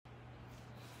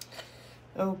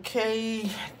Okay,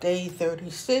 day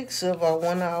 36 of our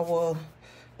 1 hour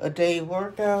a day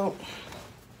workout.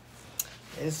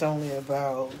 It's only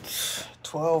about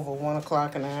 12 or 1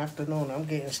 o'clock in the afternoon. I'm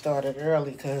getting started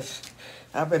early because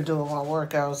I've been doing my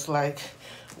workouts like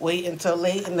wait until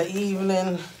late in the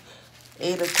evening,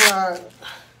 8 o'clock,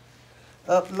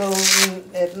 uploading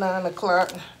at 9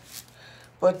 o'clock.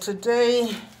 But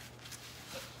today,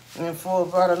 and for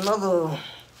about another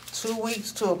 2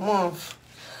 weeks to a month,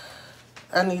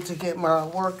 I need to get my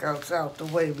workouts out the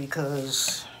way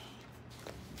because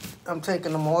I'm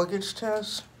taking a mortgage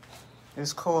test.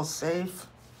 It's called SAFE,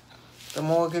 the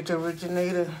mortgage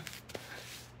originator.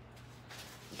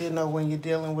 You know, when you're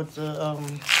dealing with the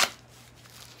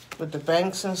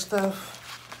banks and stuff.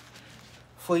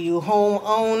 For you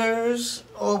homeowners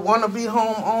or wannabe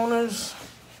homeowners,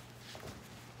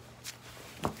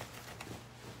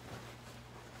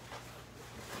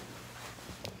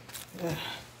 yeah.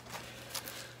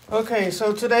 Okay,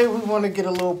 so today we want to get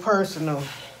a little personal.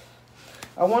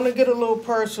 I want to get a little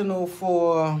personal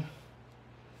for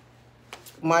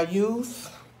my youth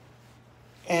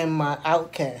and my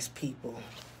outcast people.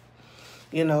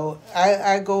 You know,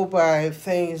 I go by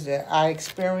things that I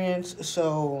experience.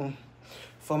 So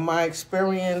from my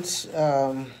experience,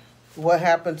 what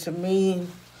happened to me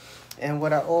and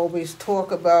what I always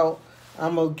talk about,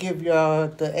 I'm going to give y'all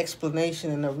the explanation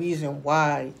and the reason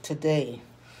why today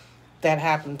that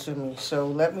happened to me. So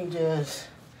let me just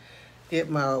get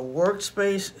my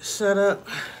workspace set up.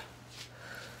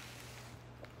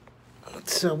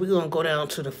 So we're going to go down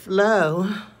to the flow.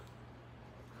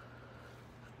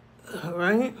 All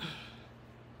right.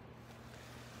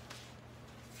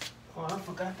 Oh, I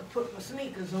forgot to put my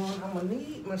sneakers on. I'm going to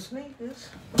need my sneakers.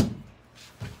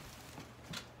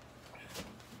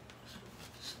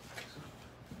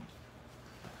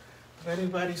 If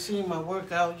anybody seen my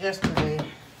workout yesterday,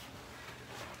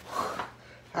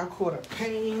 I caught a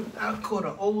pain. I caught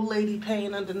an old lady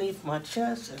pain underneath my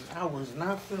chest, and I was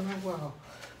not feeling well.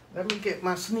 Let me get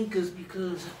my sneakers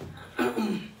because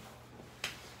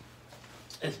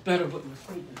it's better with my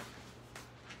sneakers.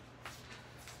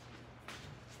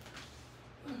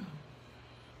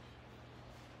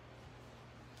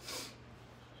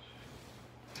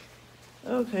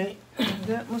 Okay,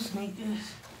 got my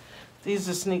sneakers. These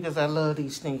are sneakers. I love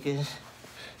these sneakers.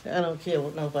 I don't care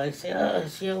what nobody say. Oh,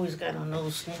 she always got on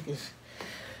those sneakers.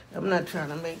 I'm not trying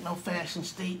to make no fashion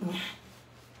statement.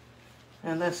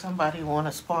 Unless somebody want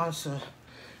to sponsor.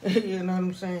 You know what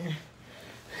I'm saying?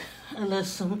 Unless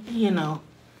some,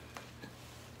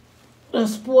 a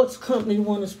sports company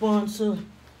want to sponsor.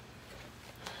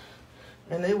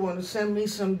 And they want to send me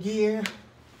some gear.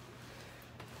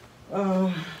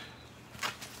 Got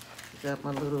my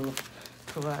little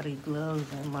karate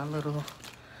gloves and my little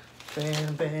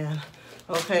band.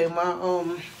 Okay,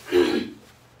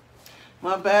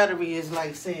 my battery is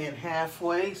like saying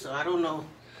halfway, so I don't know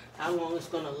how long it's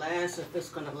gonna last. If it's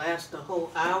gonna last the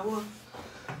whole hour,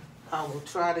 I will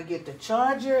try to get the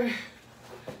charger.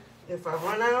 If I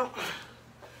run out,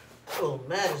 oh,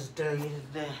 that is dirty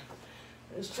today.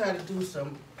 Let's try to do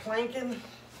some planking.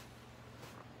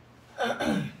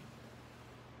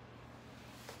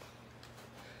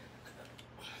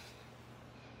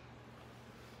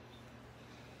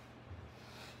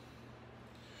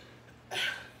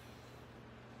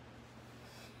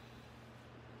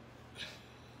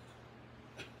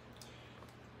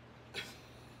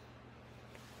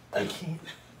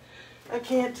 I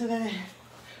can't today.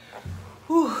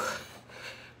 Whew.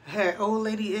 I had old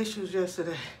lady issues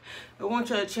yesterday. I want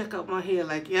y'all to check out my hair.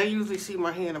 Like, y'all usually see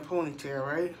my hair in a ponytail,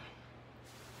 right?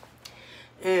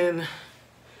 And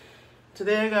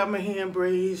today I got my hair in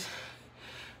braids.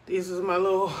 These is my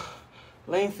little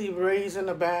lengthy braids in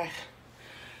the back.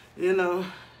 You know,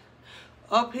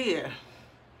 up here,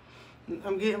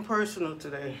 I'm getting personal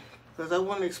today because I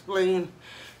want to explain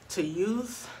to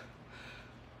youth,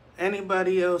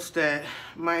 anybody else that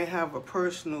might have a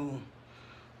personal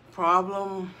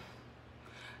problem.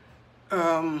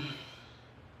 I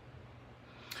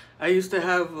used to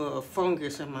have a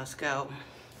fungus in my scalp.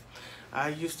 I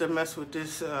used to mess with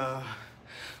this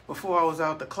before I was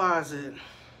out the closet.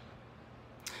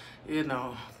 You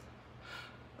know,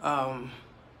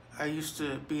 I used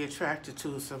to be attracted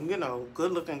to some,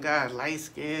 good-looking guy,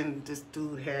 light-skinned. This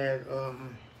dude had,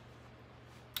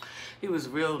 he was a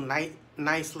real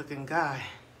nice-looking guy.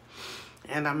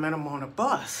 And I met him on a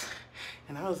bus.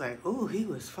 And I was like, ooh, he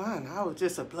was fine. I was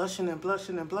just blushing,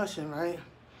 right?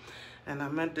 And I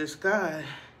met this guy,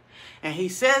 and he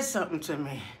said something to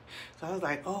me. So I was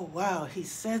like, oh, wow, he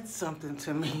said something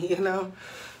to me,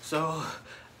 So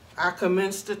I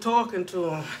commenced to talking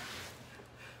to him.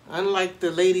 Unlike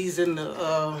the ladies in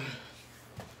the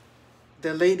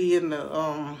lady in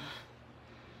the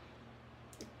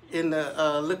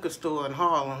liquor store in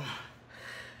Harlem,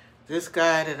 this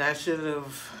guy that I should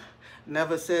have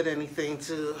never said anything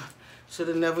to, should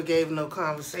have never gave no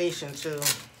conversation to,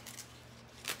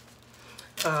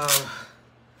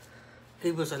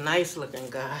 he was a nice looking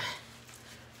guy.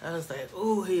 I was like,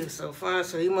 ooh, he is so fine.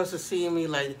 So he must have seen me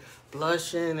like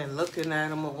blushing and looking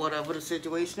at him or whatever the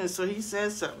situation is. So he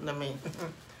said something to me.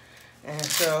 And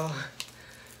so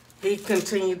he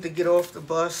continued to get off the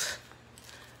bus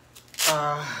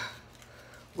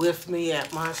with me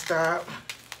at my stop.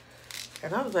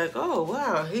 And I was like, oh,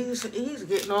 wow, he's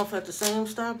getting off at the same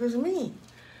stop as me.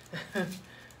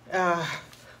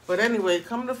 But anyway,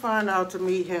 come to find out to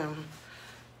meet him,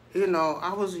 you know,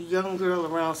 I was a young girl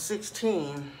around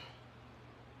 16.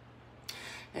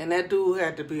 And that dude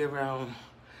had to be around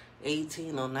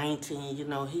 18 or 19. You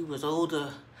know, he was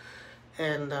older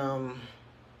and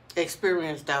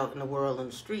experienced out in the world in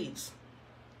the streets.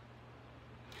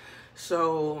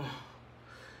 So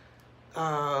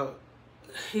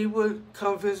he would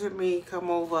come visit me,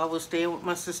 come over. I was staying with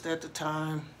my sister at the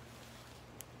time.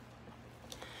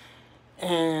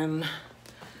 And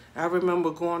I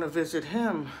remember going to visit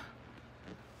him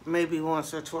maybe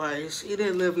once or twice. He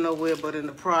didn't live nowhere but in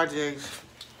the projects.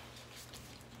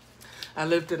 I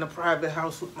lived in a private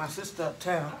house with my sister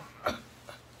uptown.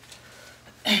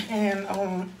 And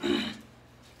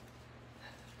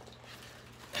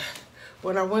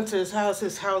when I went to his house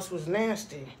was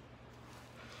nasty.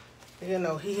 You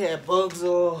know, he had bugs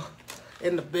all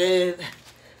in the bed,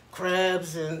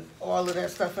 crabs and all of that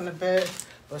stuff in the bed.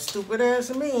 But stupid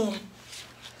ass me,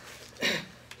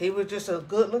 he was just a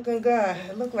good-looking guy.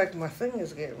 It looked like my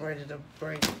finger's getting ready to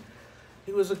break.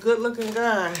 He was a good-looking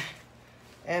guy,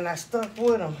 and I stuck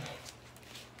with him.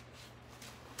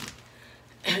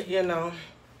 You know.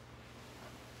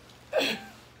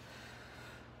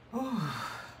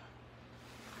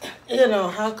 You know,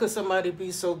 how could somebody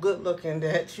be so good-looking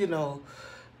that, you know,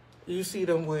 you see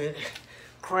them with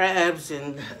crabs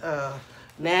and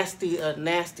nasty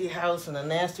house and a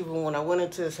nasty room. When I went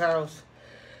into his house,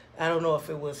 I don't know if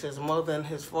it was his mother and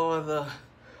his father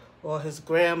or his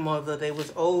grandmother. They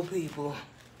was old people,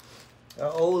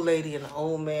 an old lady and an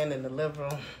old man in the living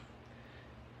room.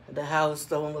 The house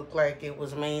don't look like it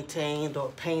was maintained or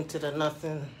painted or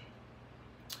nothing.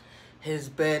 His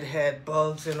bed had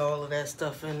bugs and all of that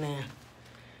stuff in there.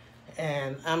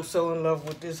 And I'm so in love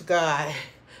with this guy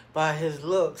by his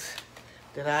looks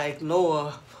that I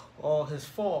ignore all his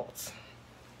faults.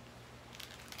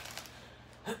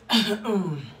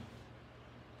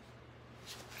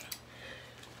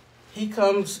 He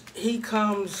comes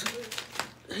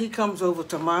over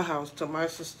to my house, to my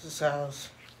sister's house,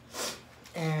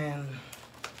 and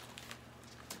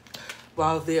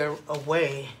while they're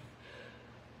away,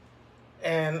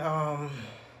 and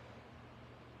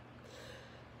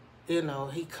you know,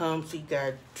 he comes, he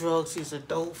got drugs, he's a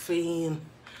dope fiend.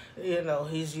 You know,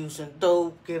 he's using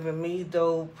dope, giving me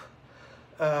dope.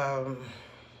 And,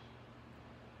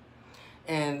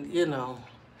 you know,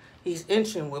 he's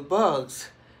inching with bugs.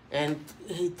 And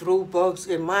he threw bugs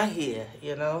in my hair,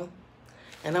 you know.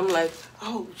 And I'm like,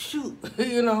 oh, shoot,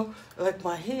 you know, like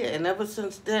my hair. And ever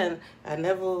since then, I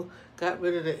never got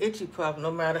rid of the itchy problem,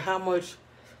 no matter how much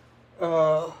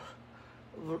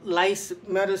lice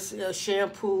medicine,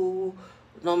 shampoo,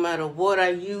 no matter what I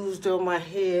used on my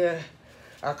hair.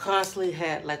 I constantly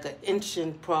had like an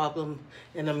inching problem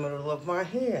in the middle of my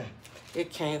hair. It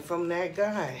came from that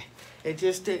guy. It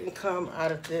just didn't come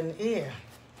out of thin air.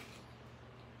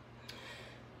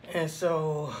 And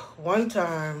so one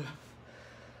time,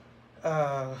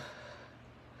 because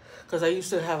I used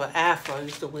to have an afro, I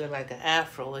used to wear like an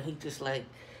afro, and he just like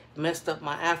messed up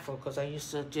my afro because I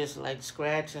used to just like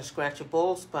scratch a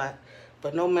bald spot.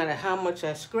 But no matter how much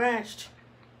I scratched,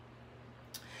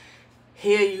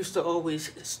 hair used to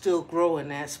always still grow in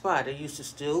that spot. It used to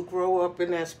still grow up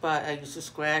in that spot. I used to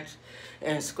scratch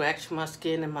my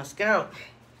skin and my scalp.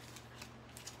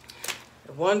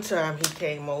 One time he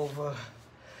came over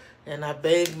and I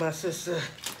begged my sister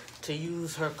to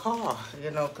use her car, you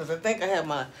know, because I think I had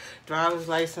my driver's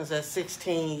license at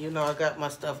 16. You know, I got my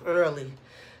stuff early.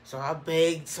 So I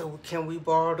begged, so can we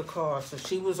borrow the car? So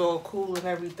she was all cool and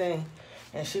everything.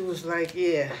 And she was like,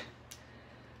 yeah.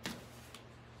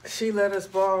 She let us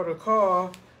borrow the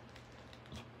car,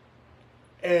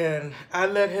 and I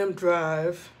let him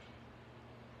drive,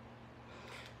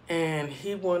 and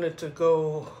he wanted to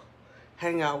go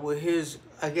hang out with his,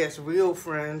 I guess, real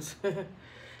friends,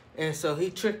 and so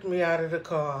he tricked me out of the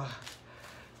car.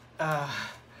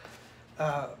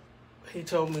 he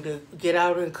told me to get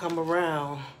out and come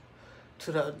around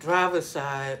to the driver's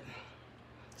side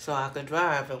so I could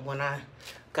drive. And when I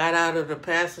got out of the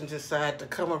passenger side to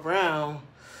come around,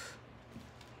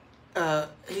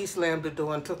 he slammed the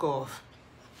door and took off.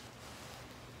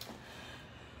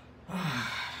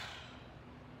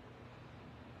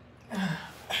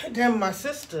 Then my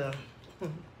sister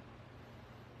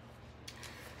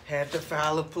had to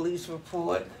file a police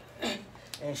report,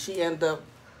 and she ended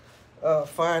up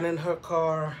finding her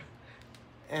car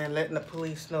and letting the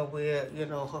police know where, you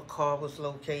know, her car was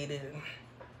located.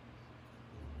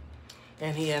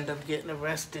 And he ended up getting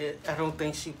arrested. I don't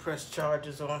think she pressed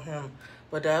charges on him,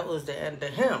 but that was the end of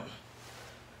him.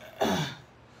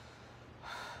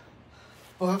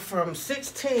 But from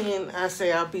 16, I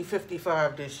say I'll be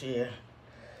 55 this year.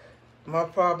 My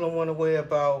problem went away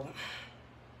about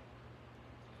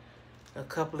a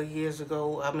couple of years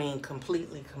ago. I mean,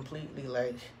 completely,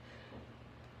 like,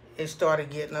 it started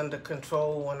getting under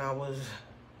control when I was,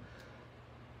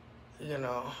 you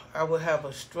know, I would have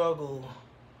a struggle,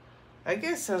 I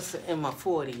guess since in my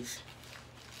 40s.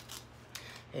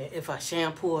 If I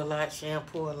shampoo a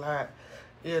lot,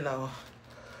 you know,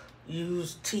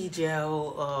 use tea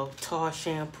gel, tar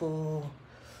shampoo,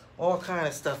 all kind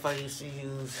of stuff I used to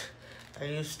use. I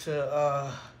used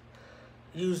to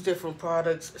use different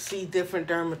products, see different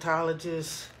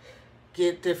dermatologists,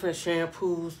 get different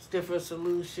shampoos, different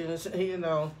solutions, you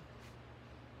know.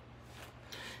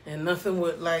 And nothing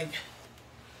would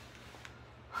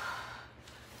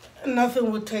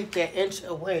take that inch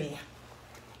away.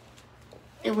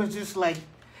 It was just like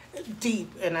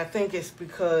deep, and I think it's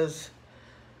because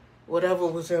whatever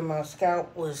was in my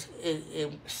scalp was,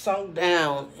 it sunk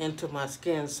down into my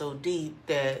skin so deep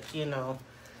that, you know,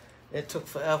 it took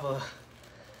forever.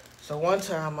 So one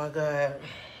time I got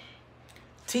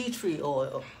tea tree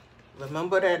oil.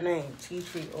 Remember that name, tea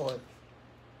tree oil.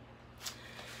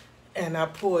 And I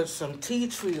poured some tea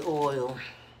tree oil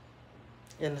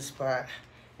in the spot,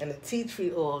 and the tea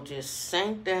tree oil just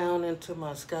sank down into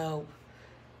my scalp,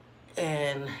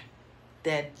 and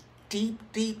that deep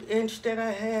inch that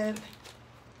I had,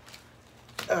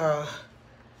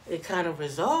 it kind of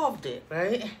resolved it,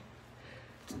 right?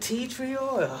 The tea tree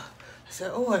oil. I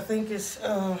said, oh, I think it's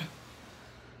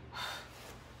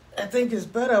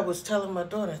better. I was telling my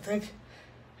daughter, I think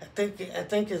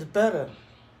it's better.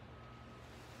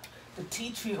 The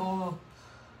tea tree oil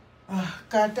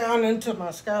got down into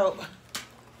my scalp,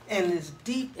 and this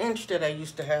deep inch that I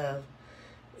used to have,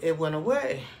 it went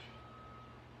away.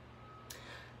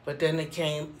 But then it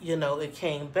came, you know, it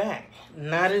came back.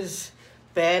 Not as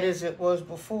bad as it was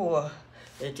before.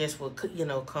 It just would, you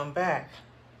know, come back.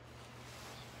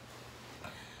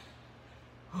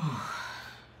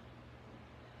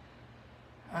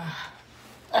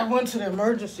 I went to the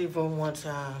emergency room one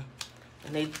time,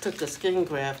 and they took a skin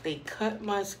graft. They cut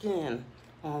my skin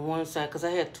on one side, because I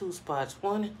had two spots,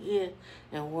 one here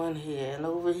and one here. And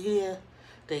over here,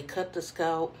 they cut the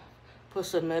scalp, put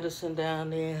some medicine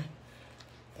down there,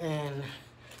 and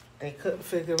they couldn't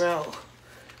figure out,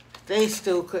 they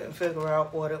still couldn't figure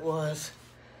out what it was.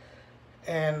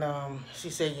 And she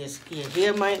said, your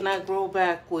hair might not grow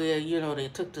back where, you know, they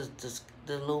took the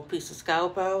little piece of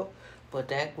scalp out, but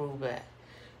that grew back.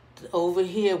 Over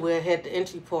here where I had the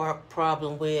entry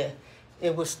problem, where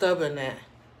it was stubborn at,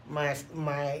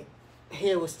 my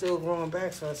hair was still growing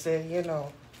back. So I said, you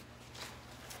know,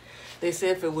 they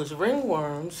said if it was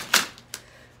ringworms,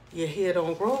 your hair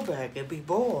don't grow back, it'd be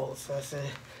bald. So I said,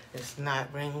 it's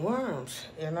not ringworms,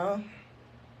 you know?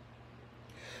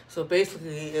 So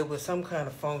basically, it was some kind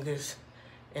of fungus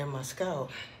in my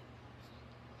scalp.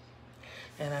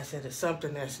 And I said, it's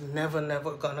something that's never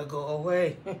gonna go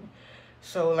away.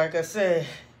 So like I said,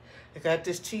 I got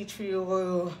this tea tree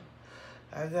oil,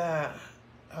 I got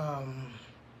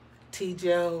tea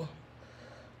gel,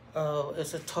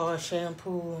 it's a tar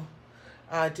shampoo.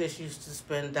 I just used to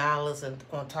spend dollars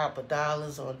on top of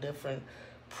dollars on different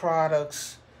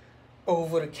products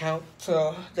over the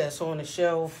counter that's on the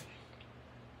shelf.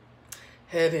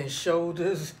 Head and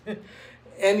shoulders,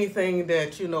 anything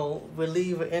that, you know,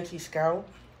 relieve an itchy scalp.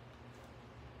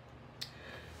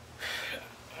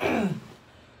 And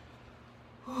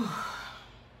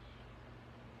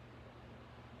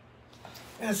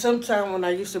sometimes when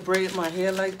I used to braid my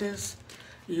hair like this,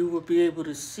 you would be able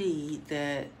to see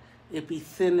that it'd be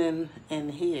thinning in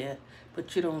here,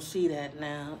 but you don't see that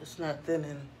now. It's not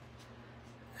thinning,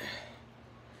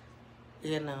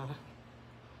 you know.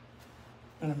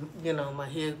 You know, my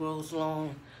hair grows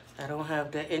long. I don't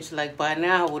have that inch. Like by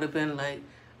now, I would have been like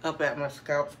up at my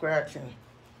scalp scratching.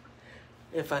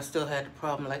 If I still had the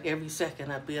problem, like every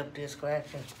second I'd be up there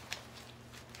scratching.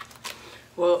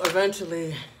 Well,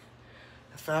 eventually,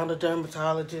 I found a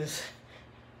dermatologist.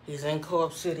 He's in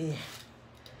Corp City.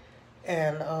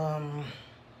 And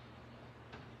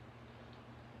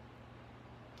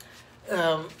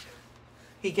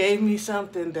he gave me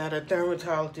something that a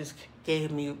dermatologist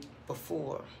gave me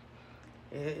before.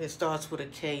 It starts with a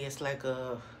K. It's like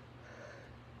a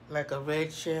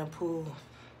red shampoo,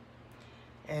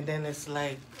 and then it's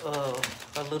like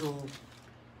a little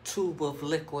tube of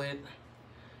liquid.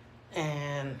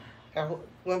 And I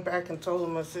went back and told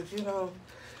him, I said, you know,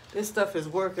 this stuff is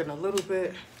working a little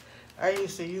bit. I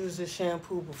used to use this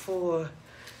shampoo before,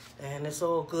 and it's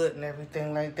all good and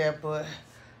everything like that, but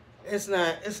it's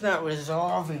not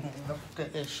resolving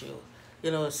the issue.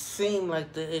 You know, it seemed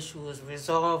like the issue is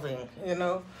resolving, you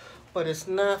know, but it's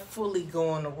not fully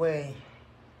going away.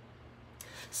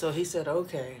 So he said,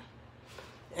 okay.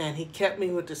 And he kept me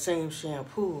with the same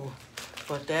shampoo,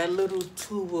 but that little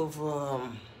tube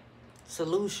of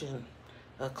solution,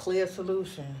 a clear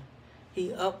solution, he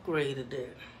upgraded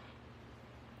it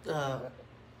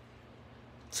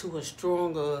to a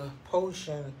stronger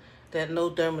potion that no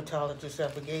dermatologist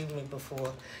ever gave me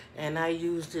before. And I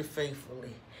used it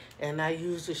faithfully. And I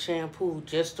used the shampoo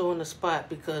just on the spot,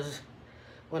 because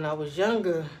when I was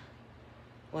younger,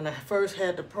 when I first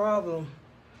had the problem,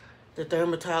 the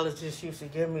dermatologist used to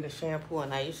give me the shampoo,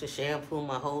 and I used to shampoo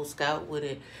my whole scalp with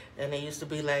it. And they used to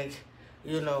be like,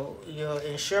 you know, your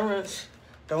insurance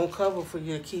don't cover for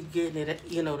you to keep getting it,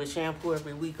 you know, the shampoo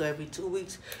every week or every 2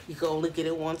 weeks. You can only get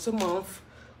it once a month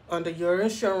under your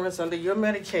insurance, under your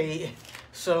Medicaid.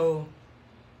 So,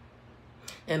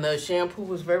 and the shampoo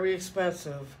was very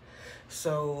expensive.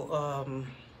 So,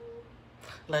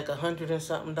 like $100 and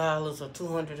something or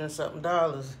 $200 and something.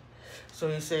 So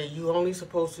he said, you only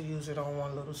supposed to use it on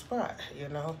one little spot, you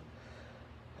know.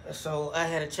 So I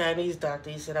had a Chinese doctor.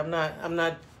 He said, I'm not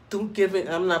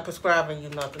prescribing you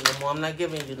nothing no more. I'm not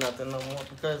giving you nothing no more,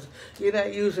 because you're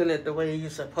not using it the way you're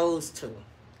supposed to.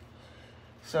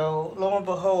 So lo and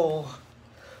behold,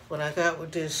 when I got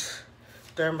with this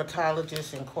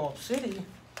dermatologist in Corp City,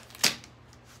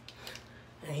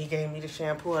 and he gave me the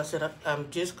shampoo, I said,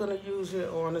 I'm just gonna use it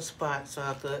on the spot so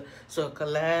it could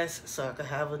last, so I could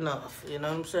have enough. You know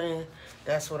what I'm saying?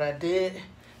 That's what I did.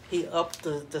 He upped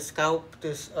the scalp,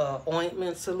 this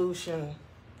ointment solution.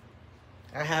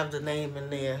 I have the name in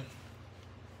there.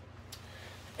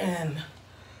 And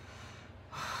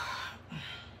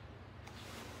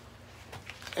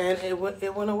it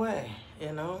went away,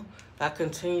 you know. I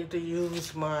continued to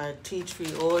use my tea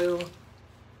tree oil.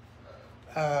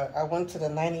 I went to the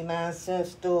 99-cent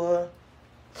store,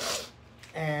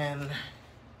 and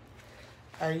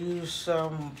I used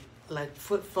some like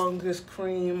foot fungus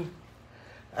cream.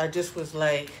 I just was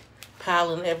like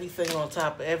piling everything on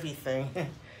top of everything.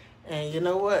 And you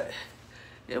know what?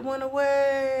 It went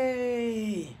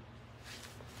away.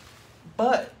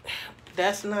 But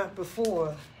that's not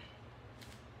before.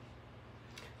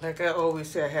 Like I always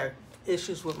said, I had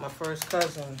issues with my first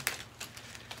cousin,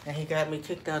 and he got me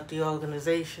kicked out the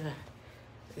organization,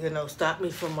 you know, stopped me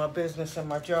from my business and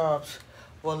my jobs.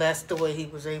 Well, that's the way he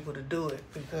was able to do it,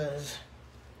 because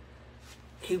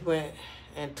he went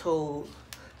and told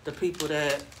the people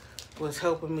that was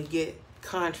helping me get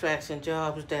contracts and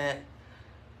jobs that,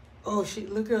 oh,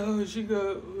 look at her, she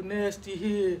got nasty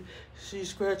hair, she's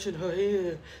scratching her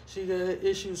hair, she got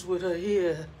issues with her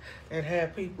hair, and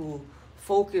had people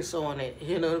focus on it.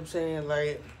 You know what I'm saying?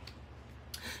 Like,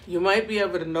 you might be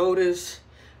able to notice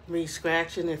me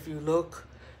scratching if you look,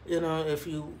 you know, if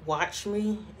you watch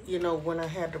me, you know, when I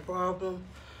had the problem.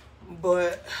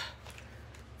 But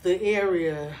the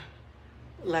area,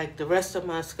 like the rest of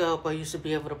my scalp, I used to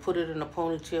be able to put it in a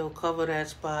ponytail, cover that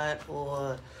spot,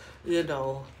 or, you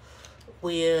know,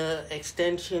 wear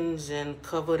extensions and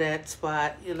cover that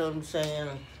spot, you know what I'm saying?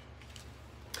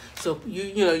 So,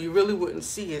 you know, you really wouldn't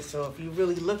see it. So if you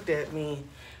really looked at me,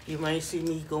 you might see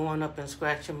me going up and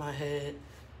scratching my head,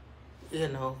 you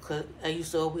know, because I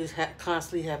used to always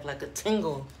constantly have like a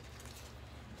tingle.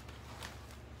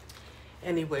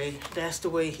 Anyway, that's the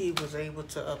way he was able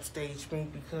to upstage me,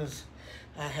 because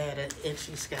I had an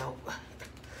itchy scalp.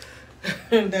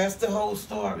 And that's the whole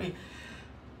story.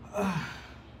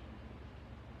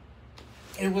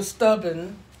 It was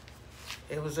stubborn.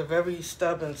 It was a very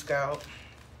stubborn scalp.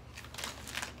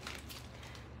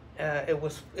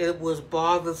 It was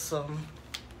bothersome,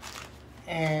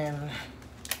 and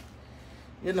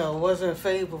you know, wasn't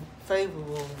favorable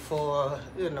for,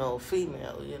 you know,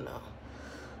 female, you know.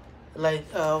 Like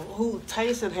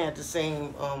Tyson had the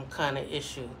same kind of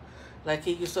issue. Like,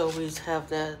 he used to always have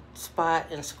that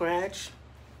spot and scratch.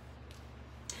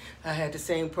 I had the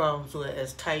same problems with it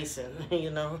as Tyson, you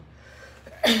know.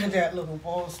 that little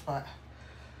bald spot.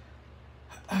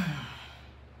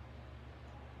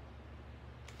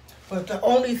 But the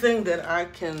only thing that I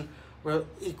can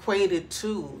equate it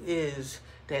to is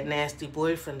that nasty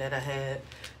boyfriend that I had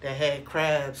that had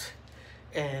crabs,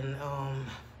 and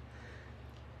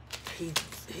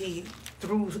he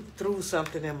threw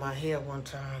something in my hair one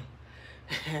time,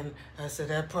 and I said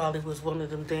that probably was one of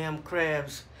them damn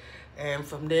crabs. And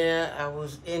from there I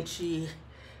was itchy.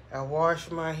 I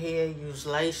washed my hair, used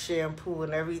light shampoo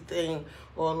and everything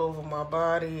all over my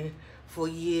body for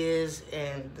years,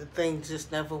 and the thing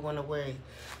just never went away.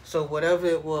 So whatever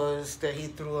it was that he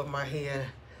threw in my hair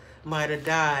might have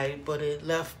died, but it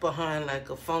left behind like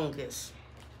a fungus.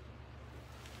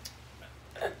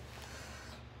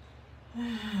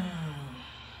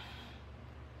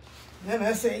 Then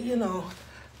I said, you know,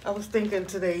 I was thinking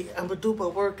today, I'm going to do my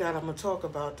workout, I'm going to talk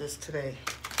about this today.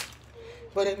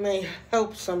 But it may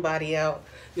help somebody out.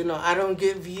 You know, I don't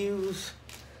get views.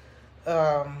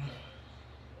 I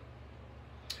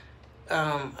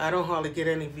don't hardly get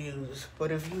any views.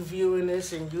 But if you're viewing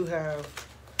this and you have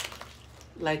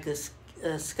like a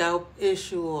scalp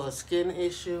issue or a skin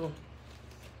issue,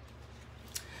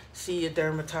 see your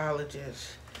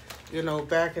dermatologist. You know,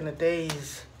 back in the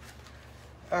days,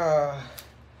 it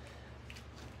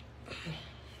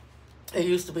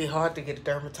used to be hard to get a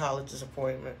dermatologist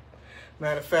appointment.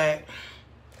 Matter of fact,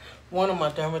 one of my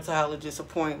dermatologist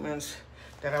appointments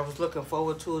that I was looking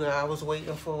forward to, that I was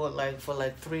waiting for like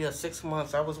 3 or 6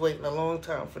 months. I was waiting a long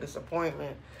time for this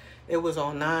appointment. It was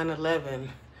on 9/11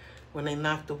 when they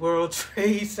knocked the World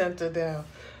Trade Center down.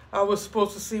 I was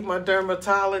supposed to see my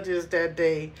dermatologist that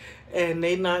day, and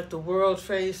they knocked the World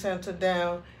Trade Center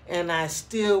down, and I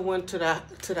still went to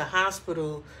the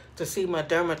hospital to see my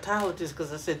dermatologist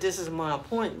because I said, this is my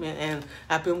appointment, and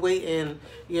I've been waiting,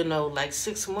 you know, like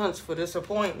 6 months for this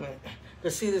appointment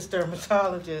to see this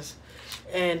dermatologist.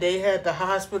 And they had the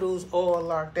hospitals all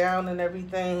locked down and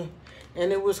everything,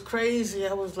 and it was crazy.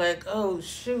 I was like, oh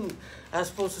shoot, I was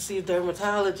supposed to see a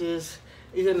dermatologist,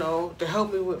 you know, to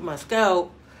help me with my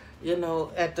scalp, you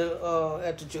know, at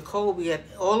the Jacoby,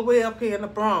 all the way up here in the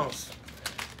Bronx.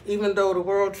 Even though the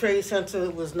World Trade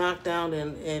Center was knocked down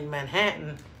in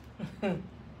Manhattan,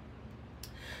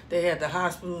 they had the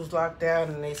hospitals locked down,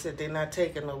 and they said they're not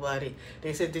taking nobody.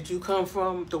 They said, did you come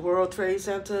from the World Trade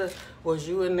Center? Was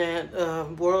you in that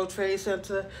World Trade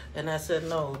Center? And I said,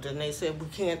 no. Then they said, we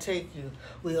can't take you.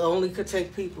 We only could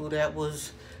take people that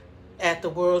was at the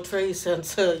World Trade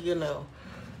Center, you know.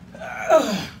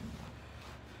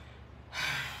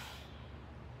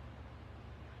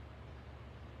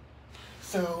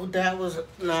 So that was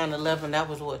 9/11. That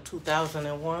was what,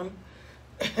 2001?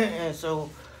 And so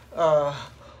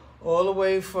all the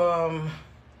way from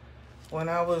when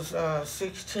I was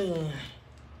 16,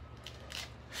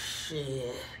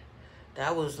 shit,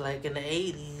 that was like in the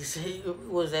 80s.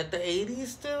 Was that the 80s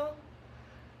still?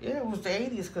 Yeah, it was the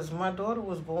 80s because my daughter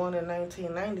was born in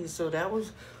 1990. So that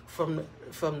was from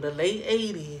the late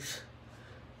 80s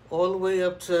all the way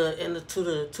up to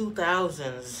the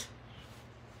 2000s.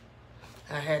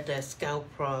 I had that scalp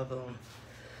problem.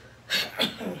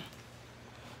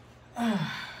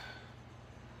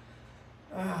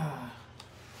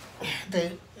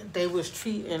 They was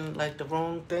treating like the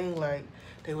wrong thing. Like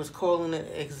they was calling it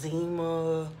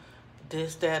eczema,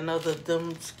 this, that, and other,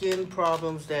 them skin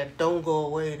problems that don't go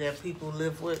away, that people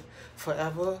live with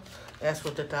forever. That's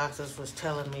what the doctors was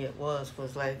telling me it was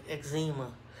like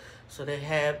eczema. So they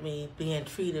had me being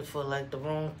treated for like the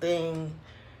wrong thing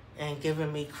and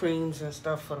giving me creams and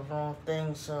stuff for the wrong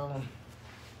thing. So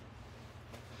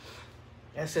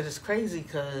I said, it's crazy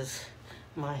because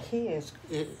my hair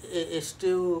is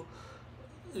still,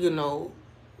 you know,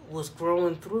 was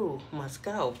growing through my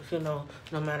scalp, you know,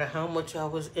 no matter how much I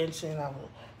was itching, I was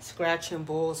scratching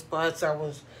bald spots, I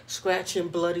was scratching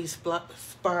bloody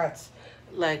spots.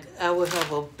 Like I would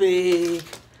have a big,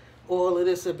 all of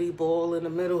this would be bald in the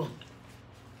middle.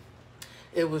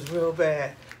 It was real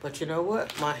bad. But you know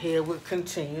what? My hair would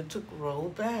continue to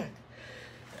grow back.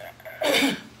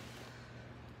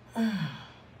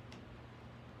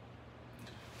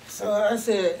 So I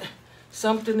said,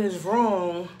 something is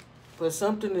wrong, but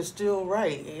something is still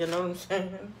right. You know what I'm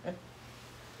saying?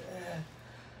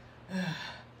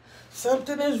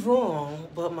 Something is wrong,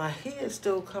 but my hair is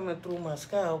still coming through my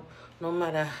scalp, no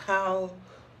matter how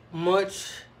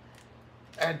much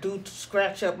I do to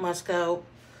scratch up my scalp.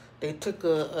 They took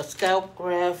a scalp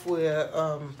graft where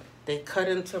they cut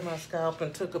into my scalp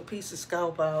and took a piece of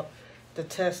scalp out to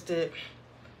test it.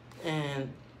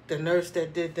 And the nurse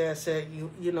that did that said,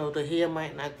 you know, the hair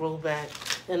might not grow back.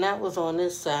 And that was on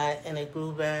this side, and it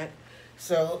grew back.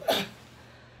 So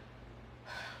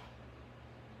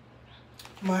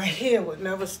my hair would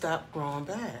never stop growing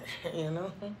back, you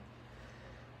know?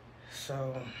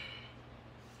 So,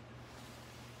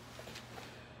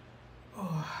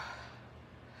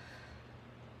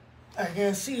 I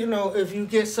guess, you know, if you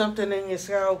get something in your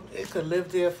scalp, it could live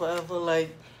there forever.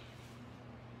 Like,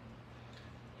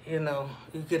 you know,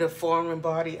 you get a foreign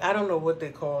body. I don't know what they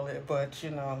call it, but,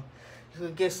 you know, you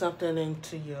could get something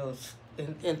into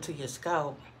into your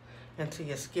scalp, into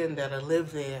your skin that'll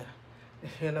live there.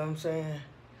 You know what I'm saying?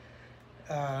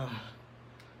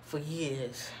 For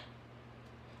years.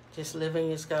 Just live in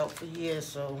your scalp for years.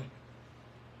 So,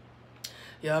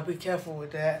 y'all be careful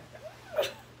with that.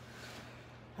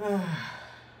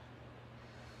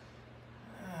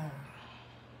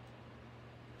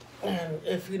 And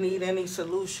if you need any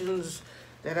solutions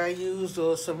that I use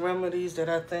or some remedies that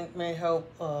I think may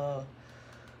help,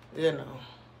 you know,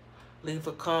 leave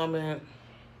a comment.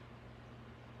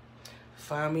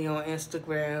 Find me on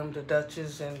Instagram, The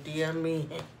Duchess, and DM me.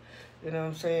 You know what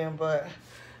I'm saying? But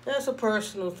that's a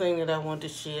personal thing that I want to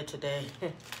share today.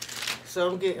 So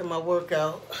I'm getting my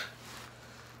workout.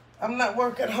 I'm not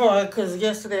working hard because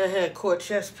yesterday I had core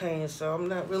chest pain, so I'm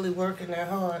not really working that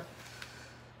hard.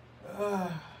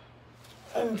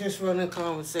 I'm just running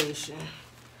conversation.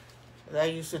 I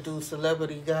used to do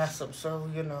celebrity gossip, so,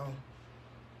 you know,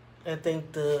 I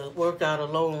think the workout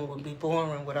alone would be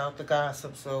boring without the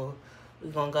gossip, so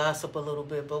we're going to gossip a little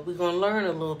bit, but we're going to learn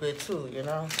a little bit too, you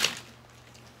know?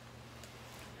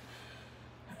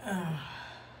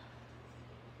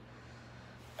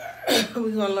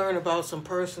 We're going to learn about some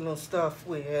personal stuff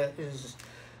where is,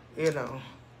 you know,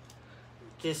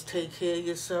 just take care of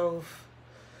yourself.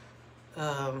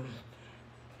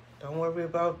 Don't worry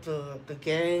about the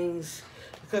gangs,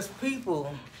 because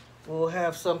people will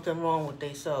have something wrong with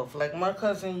themselves. Like my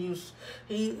cousin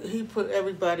he put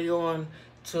everybody on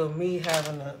to me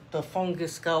having the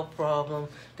fungus scalp problem,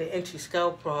 the itchy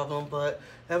scalp problem, but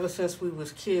ever since we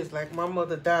was kids, like my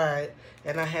mother died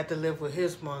and I had to live with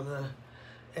his mother,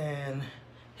 and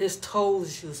his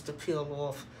toes used to peel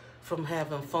off from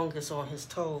having fungus on his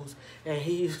toes, and I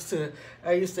used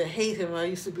to hate him. I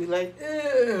used to be like,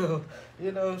 ew,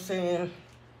 you know what I'm saying?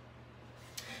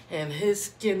 And his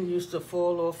skin used to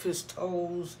fall off his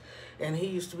toes, and he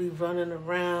used to be running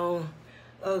around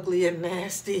ugly and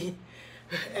nasty,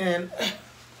 and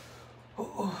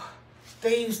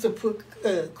they used to put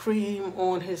cream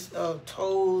on his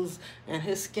toes, and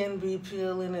his skin be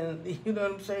peeling, and you know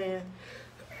what I'm saying?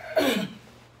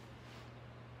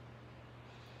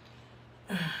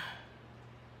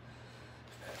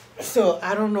 So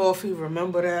I don't know if he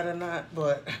remember that or not,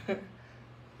 but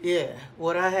yeah,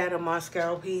 what I had on my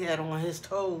scalp, he had on his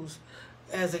toes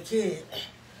as a kid.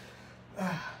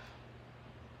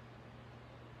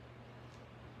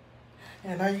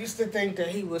 And I used to think that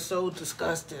he was so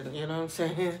disgusting, you know what I'm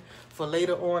saying? For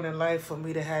later on in life, for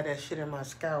me to have that shit in my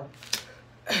scalp.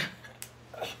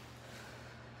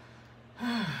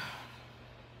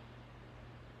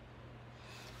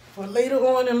 For later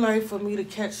on in life, for me to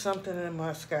catch something in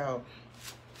my scalp.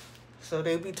 So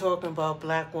they be talking about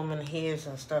black woman hairs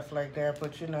and stuff like that,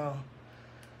 but you know,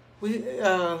 we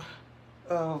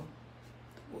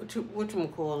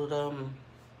whatchamacallit,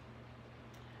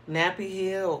 nappy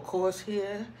hair or coarse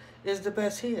hair is the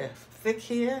best hair. Thick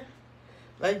hair,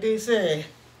 like they say.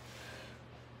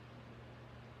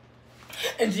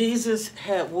 And Jesus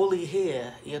had woolly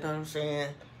hair, you know what I'm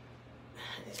saying?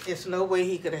 It's no way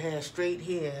he could have had straight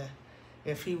hair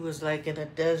if he was like in a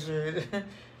desert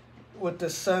with the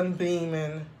sun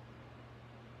beaming.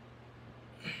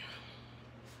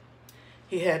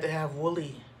 He had to have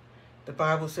woolly. The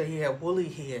Bible said he had woolly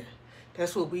hair.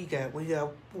 That's what we got. We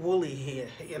got woolly hair,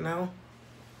 you know?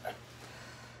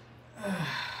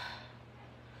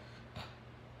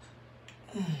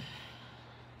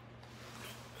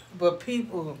 But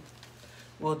people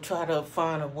will try to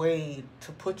find a way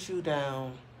to put you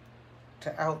down,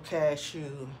 to outcast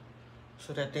you,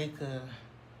 so that they could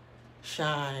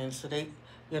shine. So they,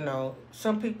 you know,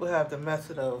 some people have the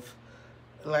method of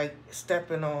like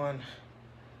stepping on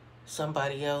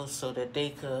somebody else so that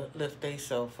they could lift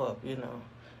themselves up, you know,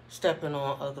 stepping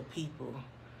on other people,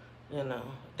 you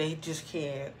know. They just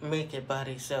can't make it by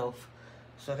themselves.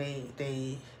 So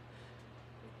they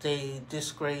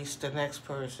disgrace the next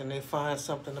person. They find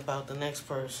something about the next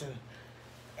person.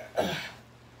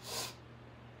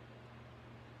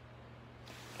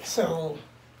 So,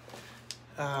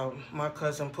 my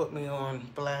cousin put me on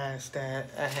blast that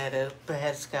I had a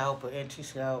bad scalp, an itchy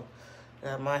scalp,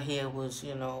 that my hair was,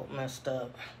 you know, messed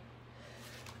up.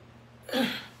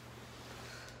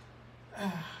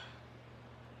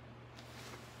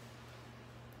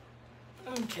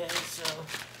 Okay, so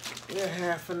we're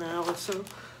half an hour. So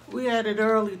we had it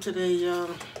early today, y'all.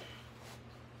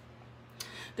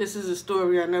 This is a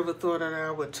story I never thought that I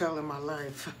would tell in my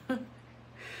life.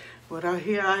 But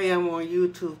here I am on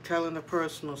YouTube telling a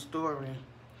personal story.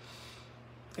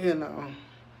 You know.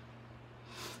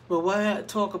 But why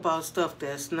talk about stuff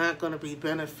that's not going to be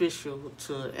beneficial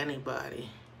to anybody?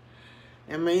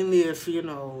 And mainly if, you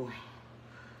know,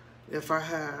 if I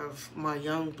have my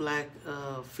young black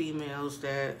females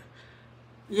that,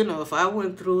 you know, if I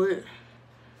went through it,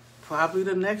 probably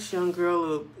the next young girl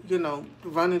will, you know,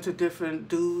 run into different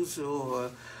dudes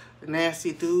or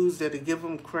nasty dudes that'll give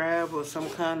them crab or some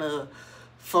kind of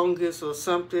fungus or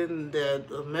something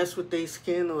that mess with their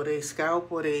skin or their scalp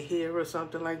or their hair or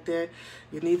something like that.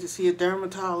 You need to see a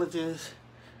dermatologist,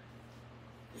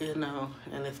 you know,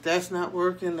 and if that's not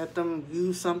working, let them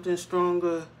use something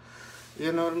stronger,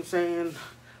 you know what I'm saying?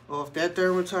 Or if that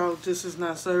dermatologist is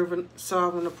not solving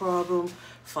the problem,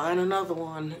 find another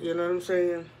one, you know what I'm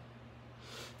saying?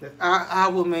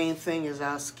 Our main thing is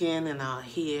our skin and our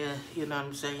hair, you know what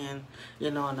I'm saying?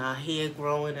 You know, and our hair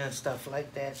growing and stuff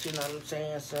like that, you know what I'm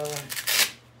saying? So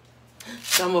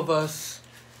some of us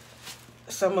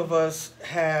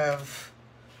have,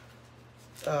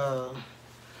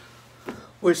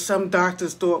 which some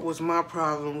doctors thought was my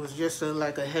problem, was just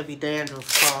like a heavy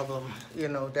dandruff problem, you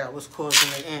know, that was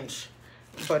causing an inch.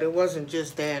 But it wasn't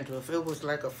just dandruff. It was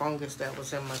like a fungus that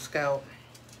was in my scalp.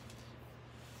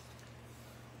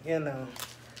 You know,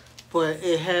 but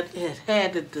it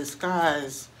had the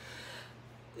disguise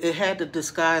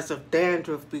of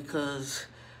dandruff because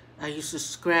I used to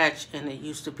scratch and it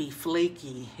used to be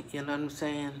flaky, you know what I'm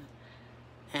saying?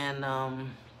 And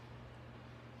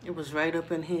it was right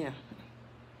up in here.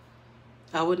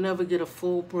 I would never get a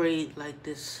full braid like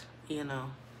this, you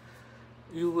know.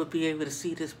 You would be able to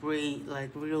see this braid like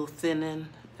real thinning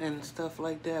and stuff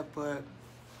like that, but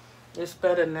it's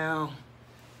better now.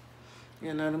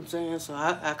 You know what I'm saying? So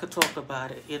I could talk about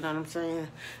it, you know what I'm saying?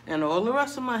 And all the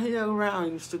rest of my hair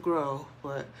around used to grow,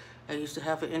 but I used to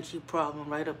have an itchy problem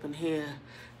right up in here,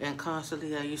 and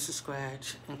constantly I used to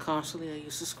scratch, and constantly I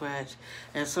used to scratch.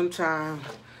 And sometimes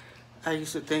I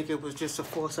used to think it was just a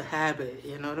force of habit,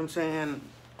 you know what I'm saying?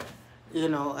 You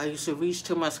know, I used to reach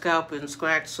to my scalp and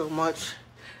scratch so much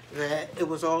that it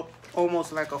was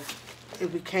almost like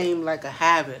it became like a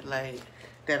habit, like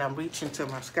that I'm reaching to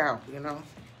my scalp, you know?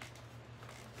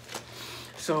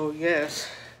 So yes,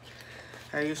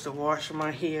 I used to wash my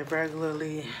hair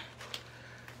regularly,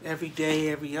 every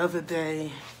day, every other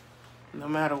day. No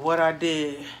matter what I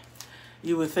did,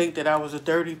 you would think that I was a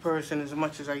dirty person as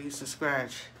much as I used to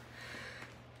scratch.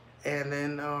 And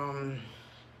then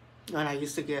when I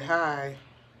used to get high,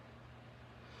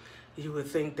 you would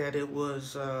think that it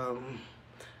was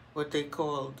what they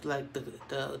called like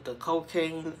the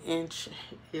cocaine inch,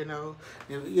 you know.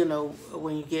 You know,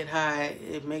 when you get high,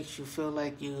 it makes you feel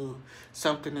like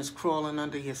something is crawling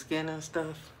under your skin and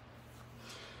stuff.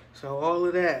 So all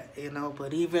of that, you know.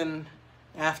 But even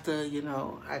after, you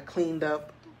know, I cleaned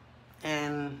up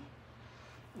and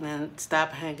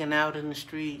stopped hanging out in the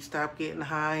street, stopped getting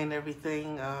high and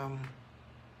everything,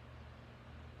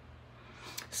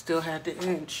 still had the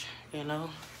inch, you know.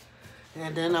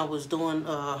 And then I was doing,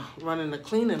 running a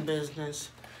cleaning business,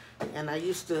 and I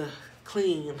used to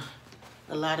clean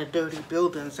a lot of dirty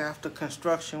buildings after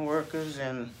construction workers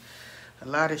and a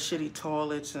lot of shitty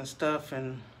toilets and stuff.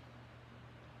 And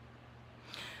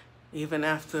even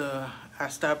after I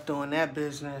stopped doing that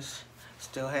business,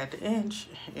 still had the inch,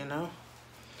 you know.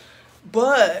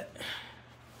 But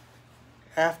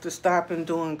after stopping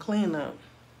doing cleanup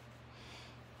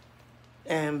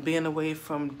and being away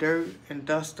from dirt and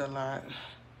dust a lot,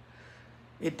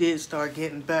 it did start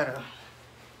getting better.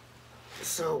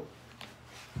 So,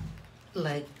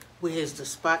 like, whereas the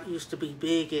spot used to be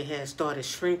big, it had started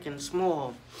shrinking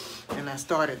small. And I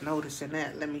started noticing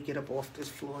that. Let me get up off this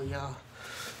floor, y'all.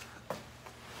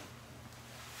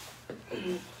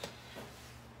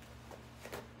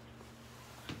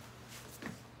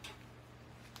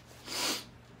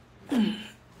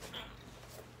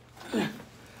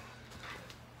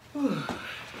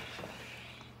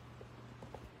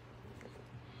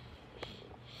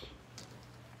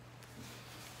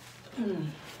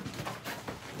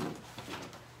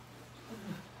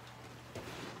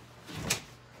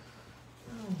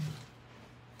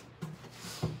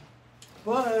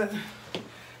 But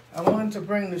I wanted to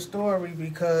bring the story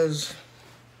because,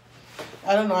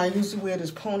 I don't know, I used to wear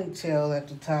this ponytail at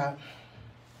the top.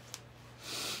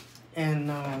 And,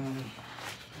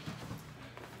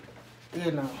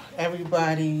 you know,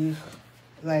 everybody,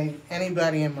 like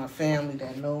anybody in my family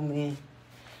that know me,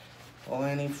 or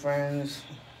any friends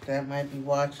that might be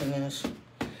watching this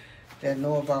that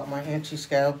know about my inky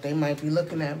scalp, they might be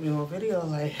looking at me on video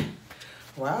like,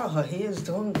 wow, her hair is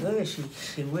doing good.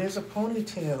 She wears a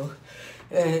ponytail.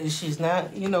 She's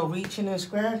not, reaching and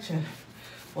scratching.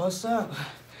 What's up?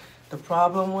 The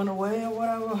problem went away or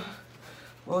whatever?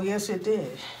 Well, yes, it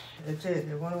did. It did.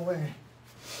 It went away.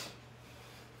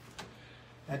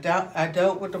 I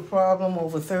dealt with the problem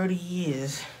over 30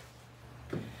 years.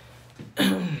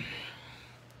 Let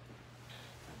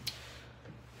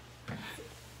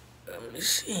me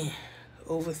see.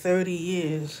 Over 30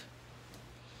 years.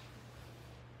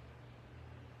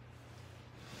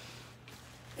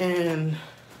 And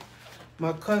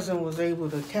my cousin was able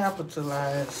to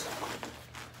capitalize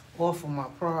off of my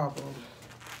problem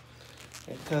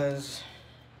because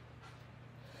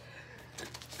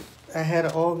I had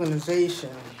an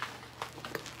organization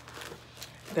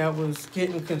that was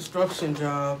getting construction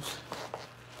jobs,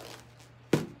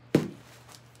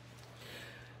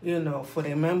 for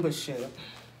their membership.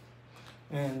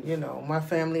 And, my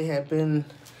family had been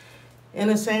in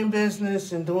the same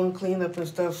business and doing cleanup and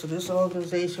stuff, so this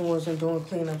organization wasn't doing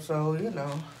cleanup. So,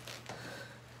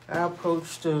 I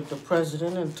approached the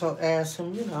president and asked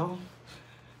him,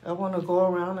 I want to go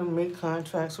around and make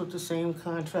contracts with the same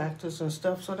contractors and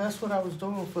stuff. So that's what I was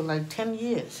doing for like 10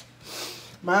 years.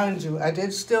 Mind you, I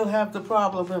did still have the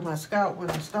problem in my scalp when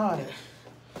I started.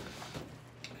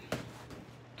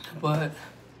 But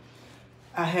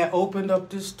I had opened up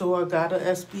this store, got an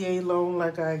SBA loan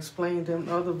like I explained in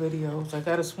other videos. I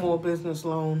got a small business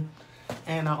loan,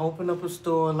 and I opened up a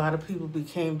store. A lot of people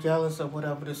became jealous of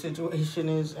whatever the situation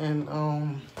is, and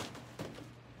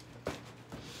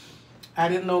I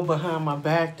didn't know behind my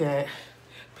back that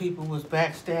people was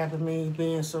backstabbing me,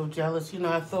 being so jealous.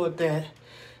 I thought that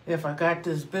if I got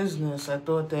this business, I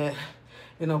thought that,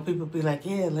 people be like,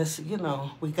 yeah, let's,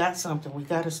 we got something. We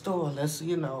got a store. Let's,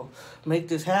 make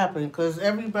this happen. Because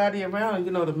everybody around,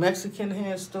 the Mexican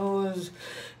had stores.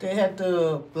 They had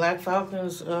the Black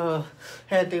Falcons,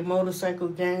 had their motorcycle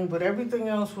gang. But everything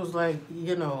else was like,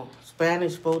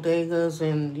 Spanish bodegas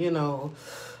and,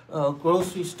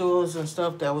 grocery stores and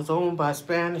stuff that was owned by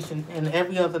Spanish and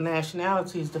every other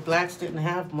nationalities. The blacks didn't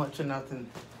have much or nothing.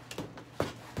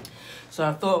 So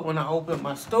I thought when I opened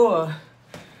my store,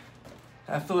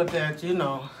 I thought that,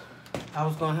 I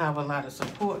was going to have a lot of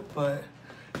support, but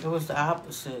it was the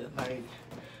opposite. Like,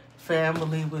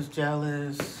 family was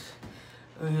jealous.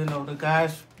 The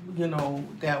guys,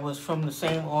 that was from the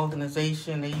same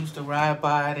organization, they used to ride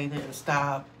by, they didn't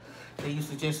stop. They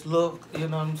used to just look, you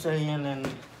know what I'm saying? And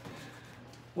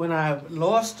when I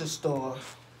lost the store,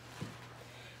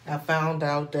 I found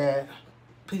out that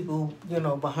people,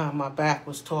 behind my back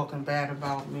was talking bad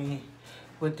about me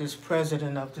with this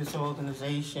president of this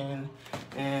organization,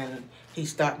 and he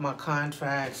stopped my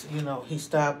contracts. He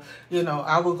stopped,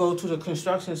 I would go to the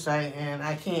construction site and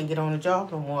I can't get on the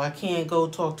job no more. I can't go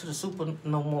talk to the super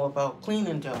no more about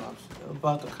cleaning jobs,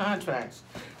 about the contracts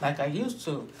like I used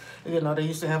to. They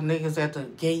used to have niggas at the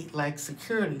gate like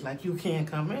security, like you can't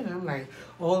come in. I'm like,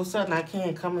 all of a sudden I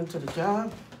can't come into the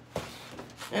job.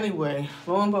 Anyway,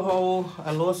 lo and behold,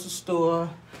 I lost the store.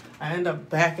 I end up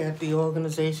back at the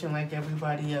organization like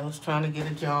everybody else, trying to get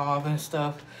a job and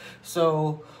stuff.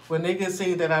 So when they could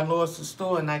see that I lost the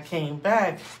store and I came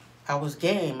back, I was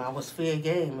game. I was fair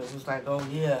game. It was like, oh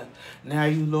yeah, now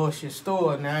you lost your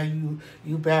store. Now you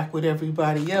back with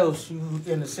everybody else. You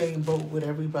in the same boat with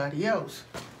everybody else.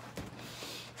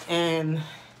 And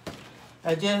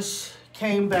I just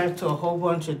came back to a whole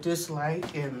bunch of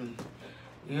dislike and,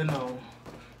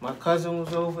 my cousin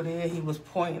was over there. He was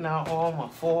pointing out all my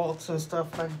faults and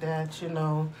stuff like that,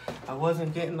 I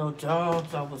wasn't getting no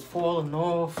jobs. I was falling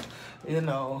off,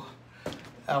 I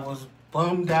was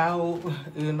bummed out,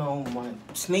 my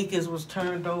sneakers was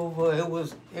turned over. It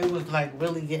was like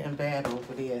really getting bad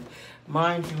over there.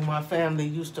 Mind you, my family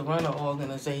used to run an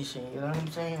organization, you know what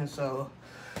I'm saying? So,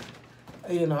 I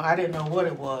didn't know what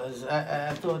it was.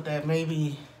 I thought that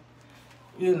maybe,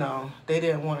 they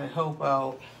didn't want to help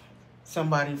out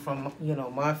somebody from,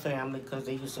 my family because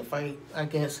they used to fight, I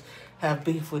guess, have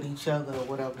beef with each other or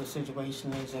whatever the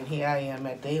situation is. And here I am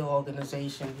at their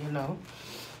organization,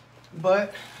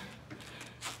 But,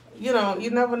 you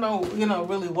never know,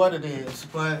 really what it is.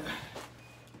 But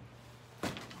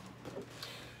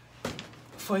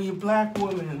for you black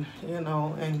women,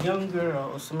 and young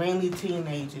girls, mainly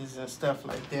teenagers and stuff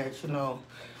like that, you're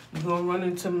going to run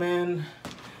into men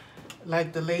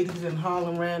like the ladies in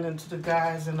Harlem ran into the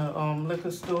guys in a liquor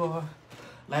store.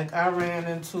 Like I ran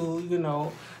into,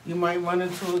 you might run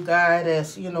into a guy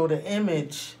that's, the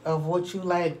image of what you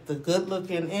like, the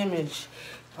good-looking image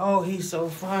oh, he's so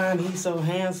fine, he's so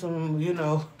handsome, you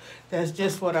know, that's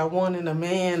just what I want in a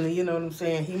man, you know what I'm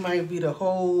saying? He might be the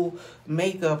whole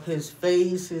makeup, his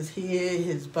face, his hair,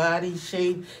 his body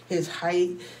shape, his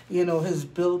height, you know, his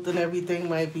build and everything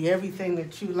might be everything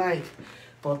that you like.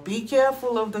 But be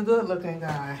careful of the good-looking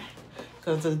guy,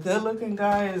 because the good-looking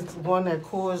guy is the one that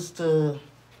caused the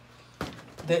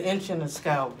inch in the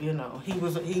scalp, you know. He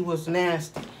was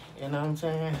nasty, you know what I'm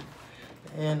saying?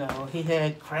 You know, he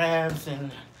had crabs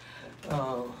and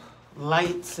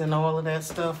lights and all of that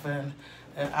stuff, and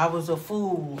I was a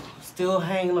fool still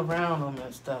hanging around him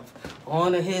and stuff,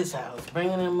 going to his house,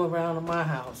 bringing him around to my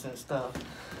house and stuff,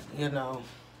 you know.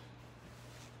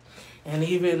 And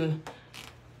even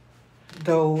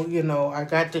though, you know, I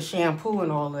got the shampoo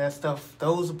and all that stuff,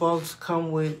 those bugs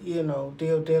come with, you know,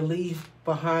 they'll leave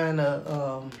behind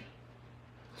a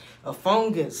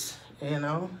fungus, you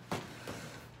know.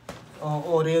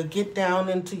 Or they'll get down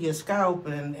into your scalp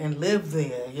and live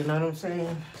there, you know what I'm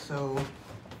saying? So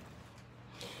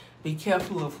be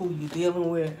careful of who you're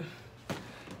dealing with.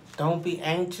 Don't be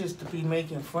anxious to be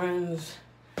making friends.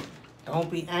 Don't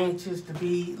be anxious to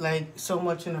be like so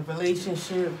much in a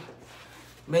relationship.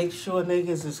 Make sure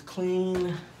niggas is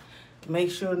clean.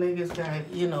 Make sure niggas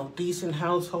got, you know, decent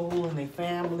household and their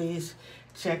families.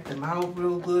 Check them out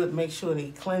real good. Make sure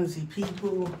they cleansy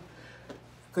people.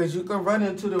 Because you can run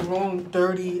into the wrong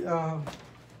dirty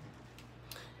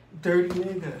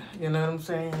nigga, you know what I'm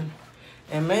saying?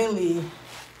 And mainly,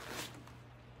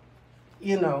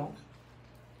 you know,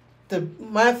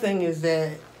 my thing is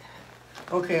that,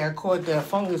 okay, I caught that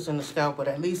fungus in the scalp, but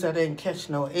at least I didn't catch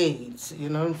no AIDS, you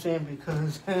know what I'm saying?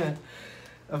 Because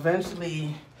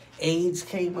eventually AIDS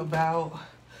came about.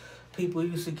 People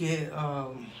used to get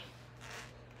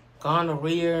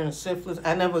gonorrhea and syphilis.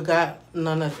 I never got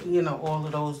none of, you know, all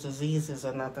of those diseases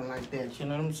or nothing like that. You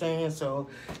know what I'm saying? So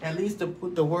at least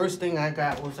the worst thing I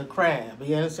got was a crab.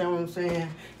 You understand what I'm saying?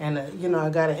 And, you know,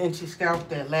 I got an inchy scalp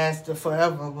that lasted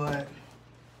forever, but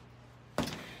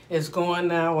it's gone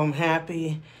now. I'm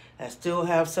happy. I still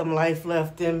have some life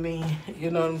left in me. You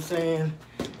know what I'm saying?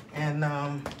 And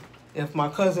if my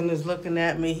cousin is looking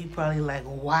at me, he probably like,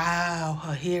 wow,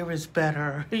 her hair is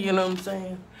better. You know what I'm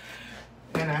saying?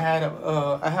 And I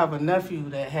have a nephew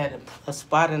that had a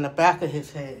spot in the back of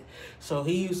his head. So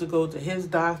he used to go to his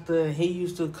doctor, and he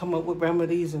used to come up with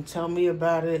remedies and tell me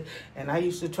about it. And I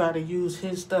used to try to use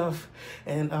his stuff,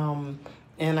 and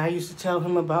I used to tell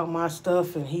him about my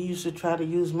stuff, and he used to try to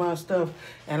use my stuff.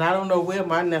 And I don't know where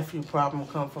my nephew problem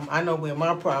come from. I know where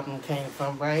my problem came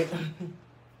from, right?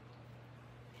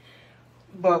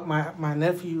 But my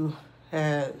nephew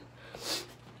had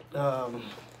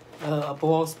a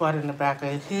bald spot in the back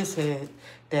of his head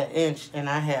that inched, and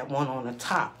I had one on the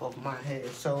top of my head.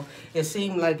 So it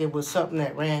seemed like it was something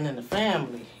that ran in the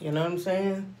family, you know what I'm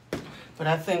saying? But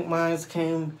I think mine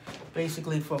came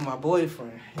basically from my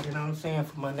boyfriend, you know what I'm saying,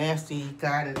 from a nasty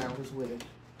guy that I was with.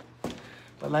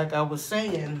 But like I was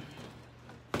saying,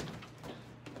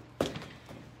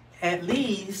 at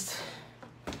least,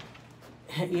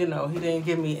 you know, he didn't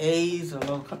give me AIDS or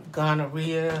no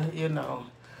gonorrhea, you know.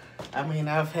 I mean,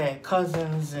 I've had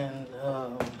cousins and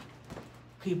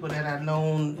people that I've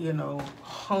known, you know,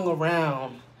 hung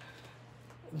around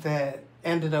that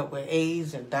ended up with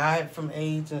AIDS and died from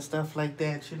AIDS and stuff like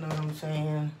that, you know what I'm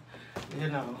saying? You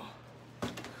know,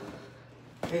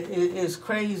 it's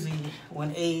crazy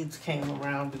when AIDS came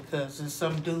around, because there's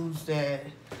some dudes that,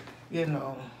 you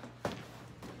know,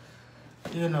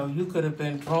 you could have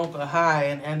been drunk or high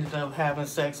and ended up having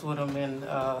sex with them and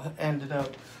ended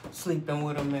up sleeping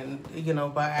with them, and, you know,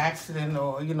 by accident,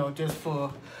 or, you know, just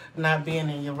for not being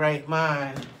in your right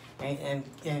mind and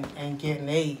getting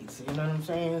AIDS, you know what I'm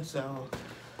saying? So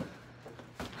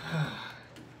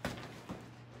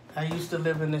I used to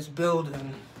live in this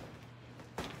building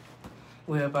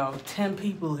where about 10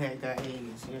 people had got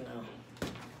AIDS, you know.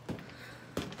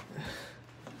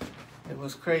 It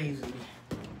was crazy.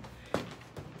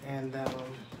 And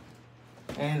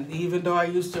even though I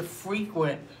used to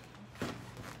frequent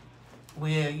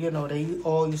where, you know, they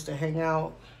all used to hang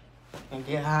out and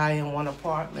get high in one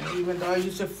apartment, even though I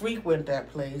used to frequent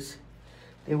that place,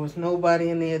 there was nobody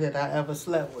in there that I ever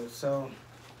slept with. So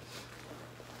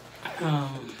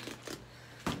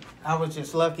I was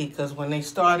just lucky, because when they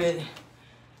started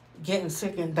getting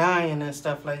sick and dying and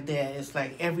stuff like that, it's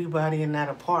like everybody in that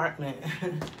apartment,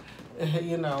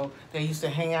 you know, they used to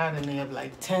hang out in there,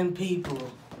 like 10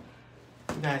 people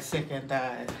got sick and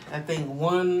died. I think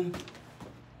one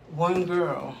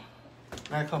girl,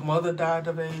 like her mother died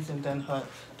of AIDS, and then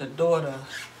the daughter,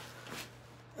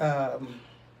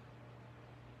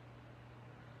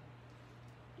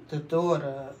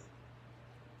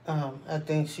 I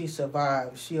think she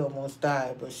survived. She almost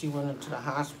died, but she went into the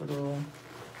hospital.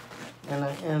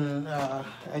 And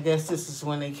I guess this is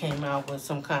when they came out with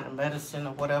some kind of medicine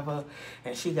or whatever.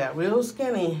 And she got real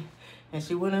skinny. And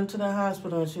she went into the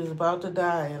hospital and she was about to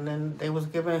die. And then they was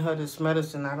giving her this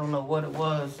medicine. I don't know what it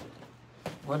was.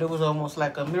 But it was almost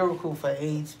like a miracle for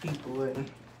AIDS people.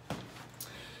 And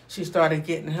she started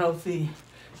getting healthy.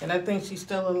 And I think she's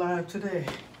still alive today.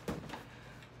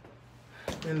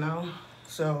 You know?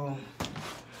 So,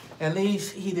 at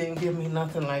least he didn't give me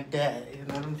nothing like that. You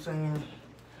know what I'm saying?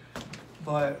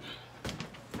 But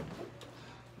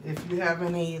if you have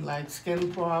any like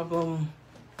skin problem,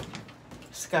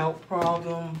 scalp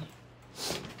problem,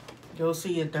 go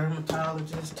see your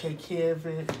dermatologist, take care of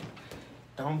it.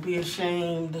 Don't be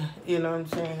ashamed, you know what I'm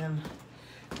saying,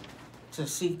 to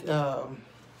seek a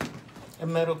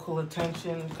medical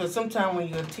attention. Because sometimes when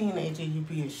you're a teenager, you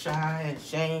be shy,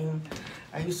 ashamed.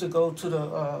 I used to go to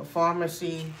the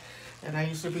pharmacy, and I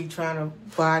used to be trying to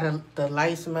buy the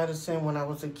lice medicine when I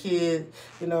was a kid.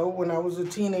 You know, when I was a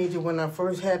teenager, when I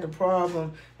first had the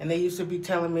problem, and they used to be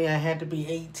telling me I had to be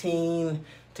 18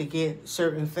 to get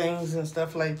certain things and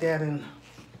stuff like that. And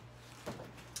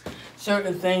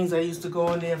certain things I used to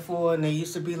go in there for, and they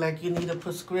used to be like, you need a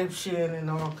prescription and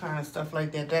all kind of stuff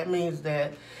like that. That means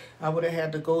that I would have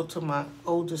had to go to my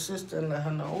older sister and let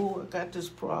her know, oh, I got this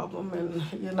problem, and,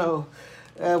 you know,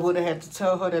 I would have had to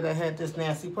tell her that I had this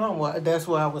nasty problem. Well, that's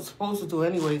what I was supposed to do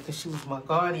anyway, because she was my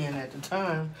guardian at the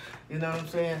time, you know what I'm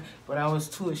saying? But I was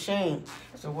too ashamed.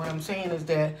 So what I'm saying is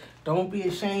that don't be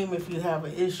ashamed if you have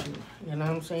an issue, you know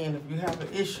what I'm saying? If you have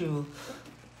an issue,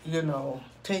 you know,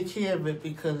 take care of it,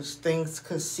 because things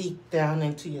could seep down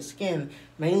into your skin,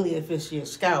 mainly if it's your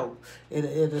scalp.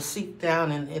 It'll seep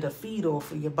down and it'll feed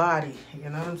off of your body, you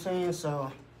know what I'm saying?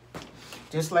 So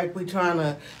just like we're trying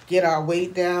to get our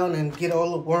weight down and get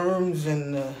all the worms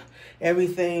and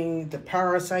everything, the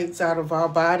parasites out of our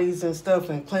bodies and stuff,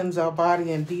 and cleanse our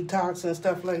body and detox and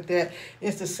stuff like that,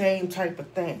 it's the same type of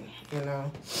thing, you know.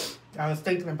 I was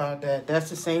thinking about that. That's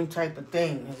the same type of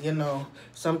thing, you know.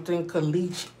 Something could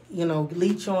leach, you know,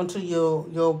 leach onto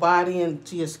your body and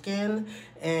to your skin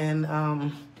and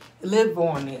live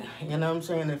on there, you know what I'm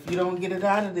saying? If you don't get it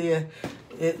out of there,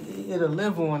 it'll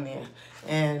live on there.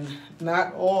 And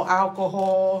not all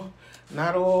alcohol,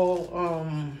 not all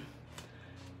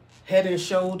Head and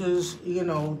Shoulders, you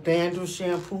know, dandruff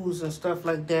shampoos and stuff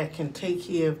like that can take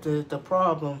care of the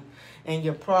problem. And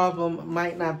your problem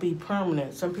might not be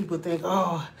permanent. Some people think,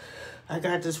 oh, I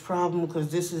got this problem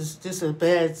because this is a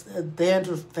bad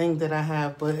dandruff thing that I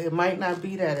have, but it might not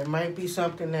be that. It might be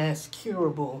something that's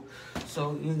curable.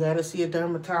 So you got to see a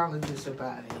dermatologist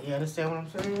about it. You understand what I'm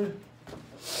saying?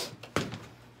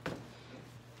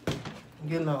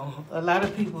 You know, a lot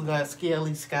of people got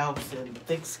scaly scalps and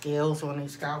thick scales on their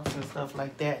scalps and stuff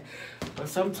like that. But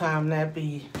sometimes that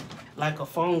be like a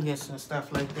fungus and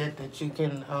stuff like that that you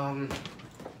can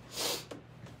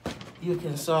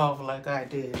solve like I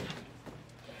did.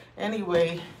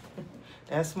 Anyway,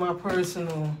 that's my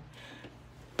personal,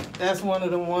 that's one of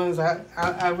the ones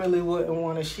I really wouldn't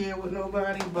want to share with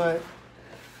nobody, but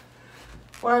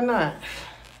why not?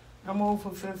 I'm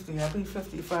over 50. I'll be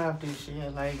 55 this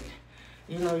year. Like,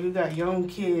 you know, you got young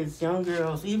kids, young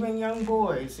girls, even young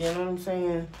boys, you know what I'm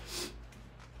saying?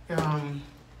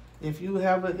 If you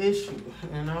have an issue,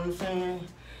 you know what I'm saying?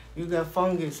 You got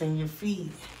fungus in your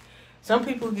feet. Some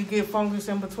people could get fungus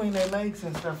in between their legs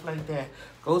and stuff like that.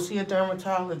 Go see a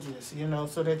dermatologist, you know,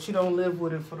 so that you don't live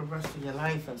with it for the rest of your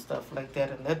life and stuff like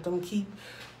that. And let them keep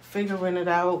figuring it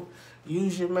out.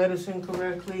 Use your medicine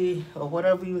correctly or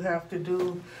whatever you have to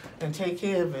do and take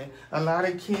care of it. A lot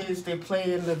of kids, they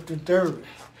play in the dirt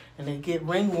and they get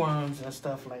ringworms and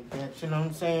stuff like that, you know what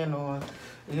I'm saying? Or,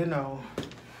 you know,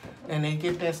 and they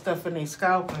get that stuff in their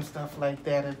scalp and stuff like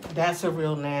that. That's a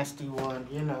real nasty one,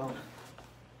 you know.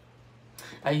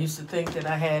 I used to think that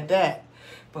I had that.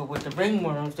 But with the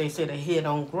ringworms, they said the hair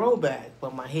don't grow back.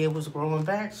 But my hair was growing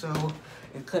back, so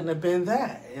it couldn't have been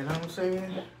that, you know what I'm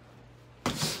saying?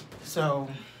 So,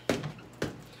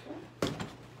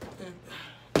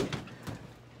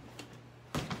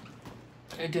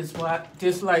 just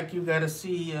like you gotta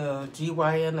see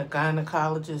GYN, a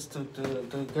gynecologist,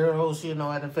 the girls, you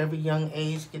know, at a very young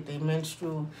age get their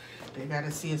menstrual, they gotta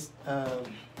see a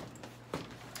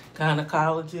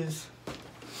gynecologist,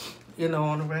 you know,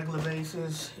 on a regular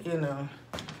basis, you know.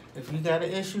 If you got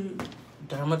an issue,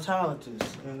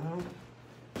 dermatologist, you know.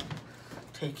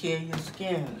 Take care of your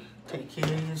skin. Take care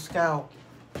of your scalp,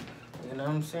 you know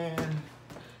what I'm saying?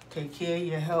 Take care of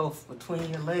your health between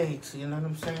your legs, you know what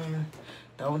I'm saying?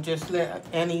 Don't just let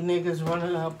any niggas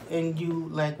running up in you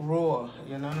like raw,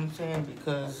 you know what I'm saying?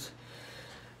 Because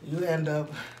you end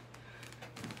up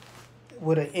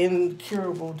with an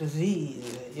incurable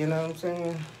disease, you know what I'm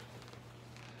saying?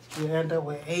 You end up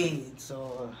with AIDS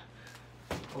or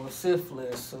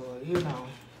syphilis or, you know.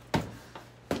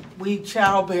 We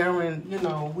childbearing, you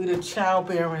know, we the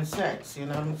childbearing sex, you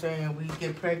know what I'm saying? We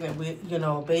get pregnant, we, you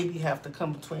know, a baby have to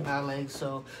come between our legs,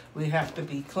 so we have to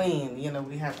be clean, you know,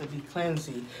 we have to be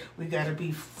cleansy. We got to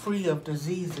be free of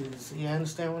diseases, you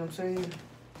understand what I'm saying?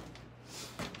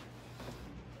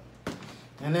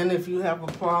 And then if you have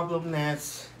a problem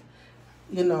that's,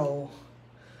 you know,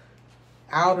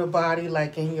 out of body,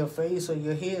 like in your face or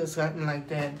your hair or something like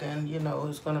that, then, you know,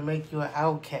 it's going to make you an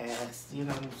outcast, you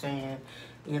know what I'm saying?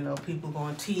 You know, people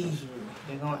going to tease you.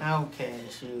 They're going to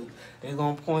outcast you. They're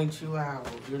going to point you out,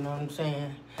 you know what I'm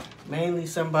saying? Mainly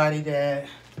somebody that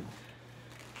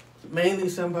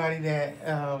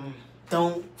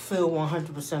don't feel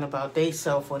 100% about they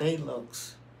self or they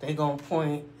looks. They going to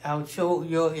point out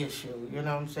your issue, you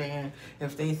know what I'm saying?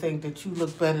 If they think that you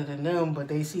look better than them, but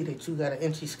they see that you got an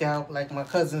inchy scalp, like my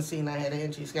cousin seen I had an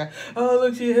inchy scalp. Oh,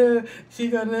 look, she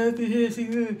got an empty hair, she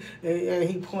good. And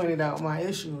he pointed out my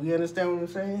issue, you understand what I'm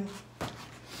saying?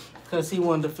 Because he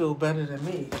wanted to feel better than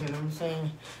me, you know what I'm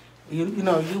saying? You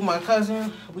know, you my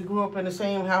cousin, we grew up in the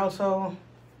same household.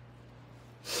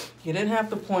 You didn't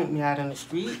have to point me out in the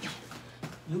street.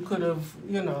 You could have,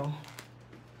 you know,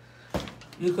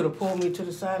 you could have pulled me to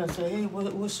the side and said, hey,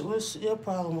 what's your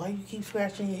problem? Why you keep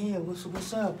scratching your head?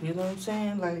 What's up? You know what I'm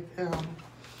saying? Like,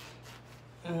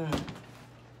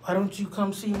 why don't you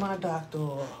come see my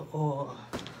doctor? Or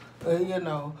you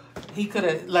know, he could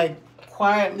have, like,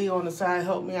 quietly on the side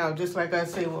helped me out. Just like I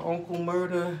say with Uncle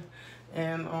Murder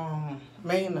and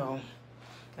Mano.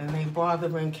 And they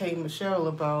bothering K. Michelle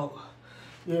about,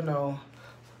 you know,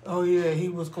 oh, yeah, he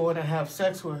was going to have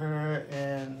sex with her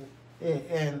and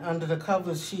under the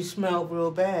covers, she smelled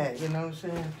real bad, you know what I'm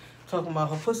saying? Talking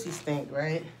about her pussy stink,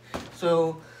 right?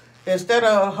 So instead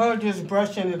of her just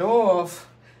brushing it off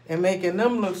and making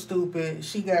them look stupid,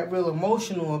 she got real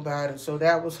emotional about it. So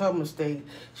that was her mistake.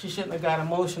 She shouldn't have got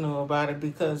emotional about it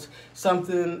because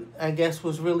something, I guess,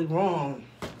 was really wrong.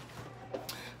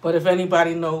 But if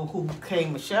anybody know who K.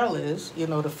 Michelle is, you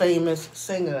know, the famous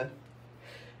singer,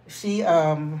 she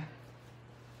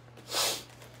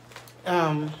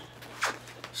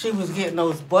was getting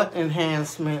those butt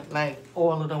enhancement like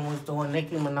all of them was doing.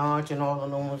 Nicki Minaj and all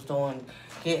of them was doing,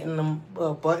 getting them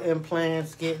butt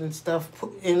implants, getting stuff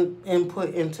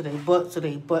input into their butt so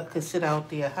their butt could sit out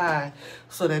there high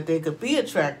so that they could be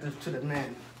attractive to the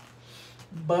men.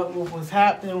 But what was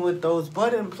happening with those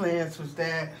butt implants was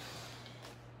that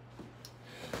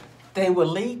they were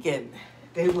leaking.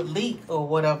 They would leak or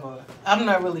whatever. I'm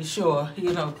not really sure,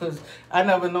 you know, because I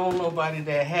never known nobody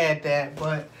that had that,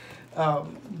 but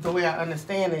the way I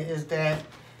understand it is that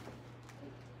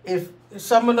if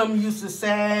some of them used to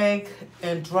sag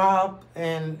and drop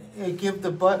and give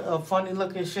the butt a funny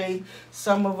looking shape,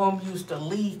 some of them used to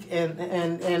leak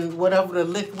and whatever the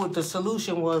liquid, the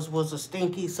solution was a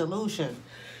stinky solution.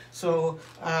 So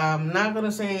I'm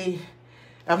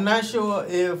not sure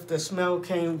if the smell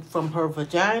came from her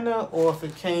vagina or if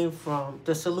it came from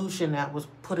the solution that was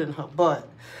put in her butt.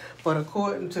 But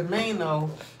according to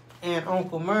Mano and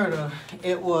Uncle Murder,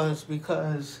 it was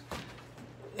because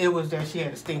it was that she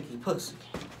had a stinky pussy.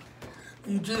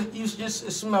 You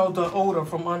just smelled the odor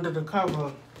from under the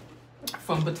cover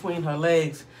from between her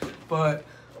legs. But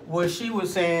what she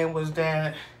was saying was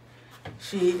that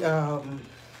she, I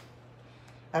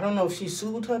don't know if she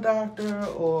sued her doctor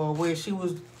or where she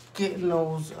was getting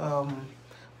those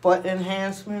butt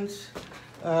enhancements.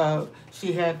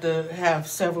 She had to have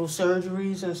several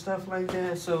surgeries and stuff like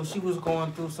that, so she was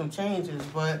going through some changes.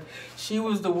 But she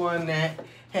was the one that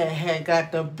had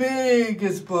got the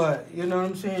biggest butt, you know what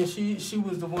I'm saying? She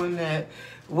was the one that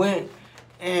went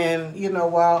and, you know,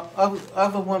 while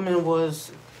other women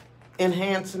was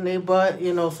enhancing their butt,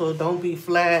 you know, so it don't be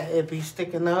flat, it be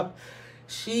sticking up.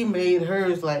 She made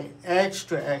hers like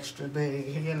extra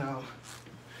big, you know.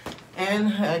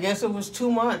 And I guess it was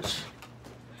too much,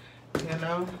 you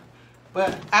know.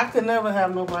 But I could never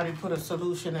have nobody put a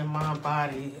solution in my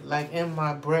body, like in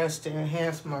my breast to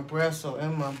enhance my breast or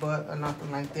in my butt or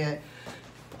nothing like that.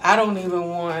 I don't even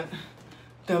want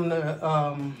them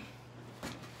to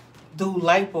do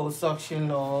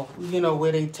liposuction or, you know,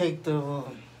 where they take the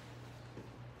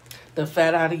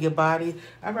fat out of your body.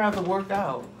 I'd rather work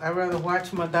out. I'd rather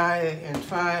watch my diet and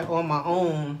try on my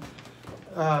own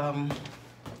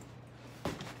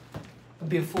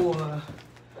before,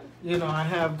 you know, I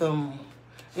have them.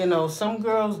 You know, some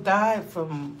girls die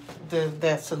from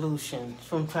that solution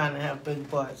from trying to have big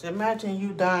butts. Imagine you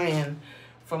dying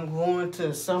from going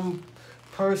to some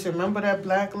person. Remember that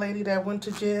black lady that went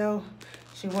to jail?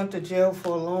 She went to jail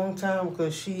for a long time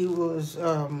because she was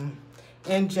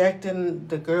injecting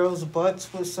the girls'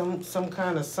 butts with some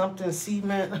kind of something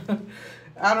cement.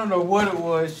 I don't know what it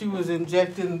was. She was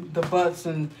injecting the butts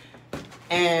and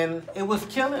it was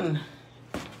killing.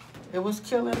 It was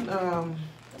killing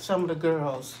some of the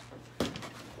girls.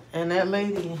 And that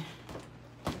lady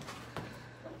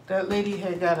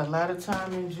had got a lot of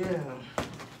time in jail.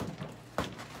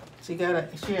 She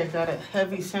had got a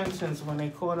heavy sentence when they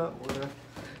caught up with her.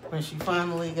 When she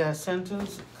finally got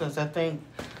sentenced, because I think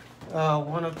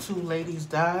one or two ladies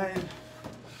died.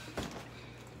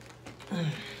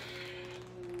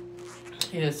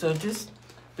 Yeah, so just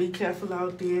be careful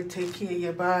out there. Take care of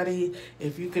your body.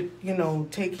 If you could,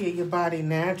 take care of your body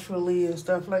naturally and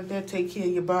stuff like that. Take care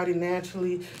of your body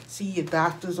naturally. See your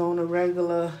doctors on a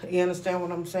regular. You understand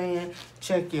what I'm saying?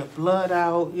 Check your blood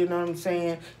out. You know what I'm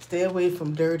saying? Stay away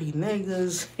from dirty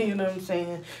niggas. You know what I'm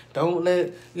saying? Don't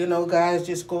let, guys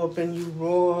just go up in you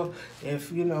raw.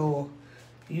 If,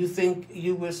 you think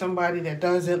you with somebody that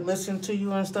doesn't listen to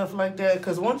you and stuff like that.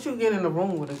 Because once you get in the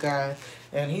room with a guy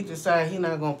and he decides he's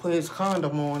not going to put his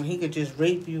condom on, he could just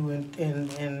rape you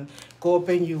and go up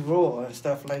in you raw and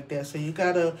stuff like that. So you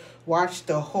got to watch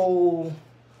the whole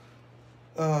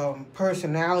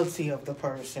personality of the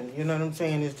person. You know what I'm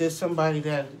saying? Is this somebody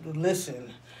that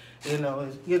listen? Get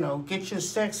your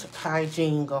sex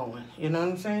hygiene going. You know what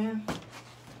I'm saying?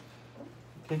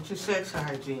 Get your sex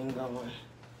hygiene going.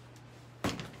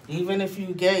 Even if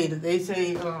you gay, they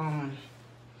say,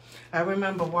 I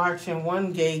remember watching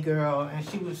one gay girl, and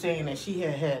she was saying that she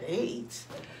had AIDS.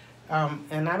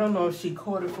 And I don't know if she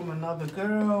caught it from another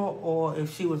girl or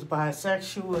if she was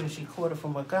bisexual and she caught it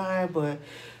from a guy, but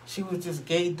she was this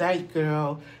gay dyke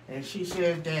girl, and she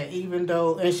said that even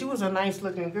though, and she was a nice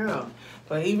looking girl,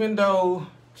 but even though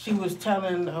she was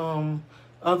telling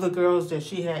other girls that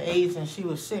she had AIDS and she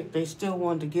was sick, they still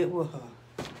wanted to get with her.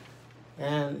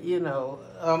 And,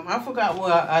 I forgot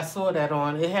where I saw that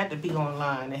on. It had to be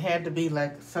online. It had to be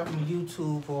like something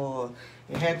YouTube, or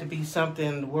it had to be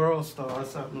something World Star or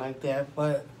something like that.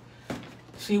 But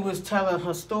she was telling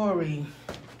her story,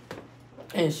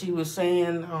 and she was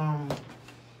saying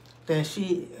that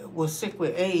she was sick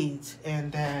with AIDS,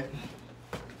 and that,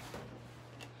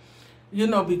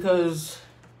 because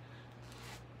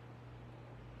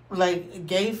like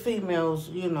gay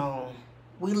females,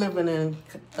 we living in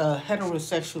a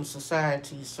heterosexual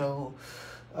society, so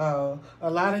a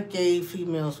lot of gay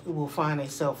females will find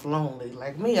themselves lonely.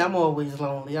 Like me, I'm always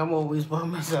lonely. I'm always by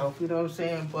myself, you know what I'm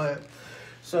saying? But,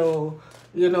 so,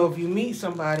 if you meet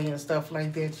somebody and stuff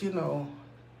like that,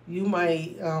 you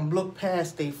might look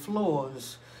past their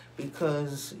flaws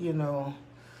because, if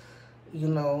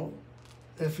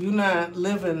you're not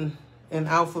living in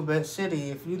Alphabet City,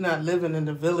 if you're not living in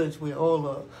the village where all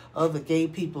the other gay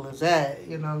people is at,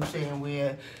 you know what I'm saying,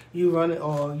 where you run it,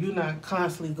 or you're not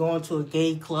constantly going to a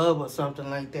gay club or something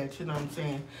like that, you know what I'm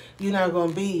saying, you're not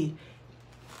going to be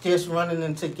just running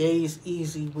into gays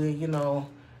easy where, you're going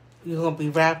to be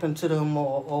rapping to them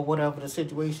or whatever the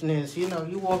situation is. You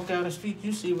walk down the street,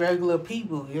 you see regular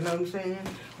people, you know what I'm saying?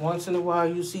 Once in a while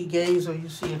you see gays or you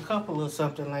see a couple or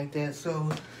something like that. So,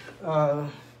 for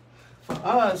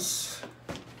us,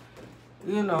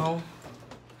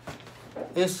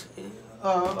 it's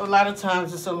a lot of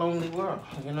times it's a lonely world,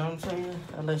 you know what I'm saying?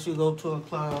 Unless you go to a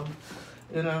club,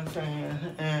 you know what I'm saying?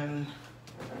 And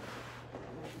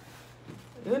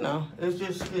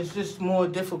it's just more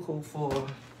difficult for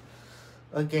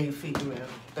a gay female.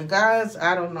 The guys,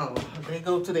 I don't know. They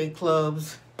go to their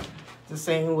clubs the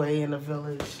same way in the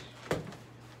village.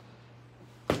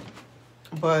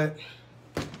 But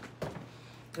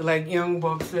like Young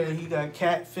Buck said, he got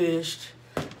catfished.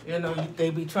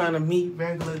 They be trying to meet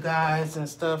regular guys and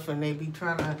stuff, and they be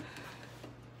trying to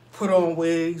put on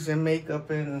wigs and makeup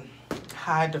and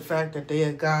hide the fact that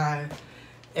they're a guy.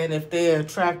 And if they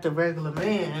attract a regular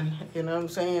man, you know what I'm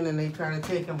saying, and they try to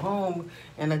take him home,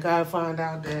 and the guy find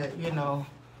out that,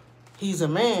 he's a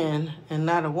man and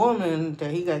not a woman,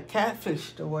 that he got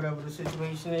catfished or whatever the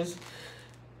situation is,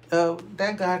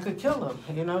 that guy could kill him,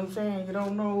 you know what I'm saying? You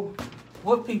don't know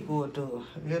what people will do,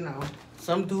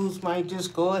 Some dudes might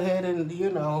just go ahead and,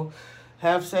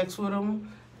 have sex with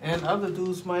him, and other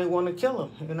dudes might want to kill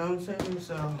him, you know what I'm saying?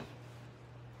 So,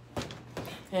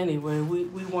 anyway,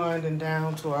 we winding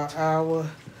down to our hour.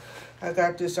 I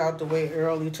got this out the way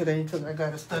early today because I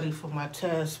got to study for my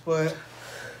test, but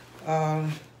I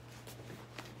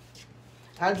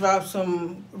dropped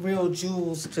some real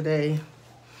jewels today.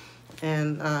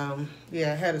 And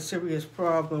yeah, I had a serious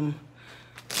problem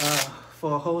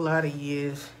for a whole lot of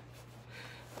years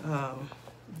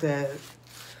that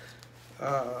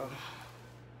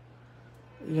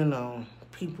you know,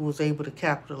 people was able to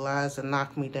capitalize and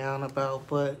knock me down about.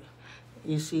 But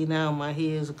you see now my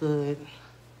hair is good.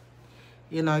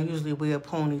 You know, I usually wear a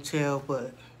ponytail,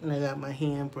 but I got my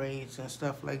hair in braids and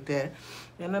stuff like that.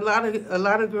 And a lot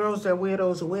of girls that wear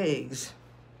those wigs,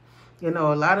 you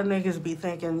know, a lot of niggas be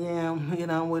thinking, yeah, you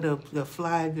know, I'm with a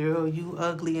fly girl, you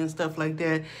ugly and stuff like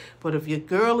that. But if your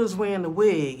girl is wearing a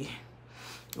wig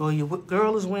or your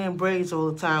girl is wearing braids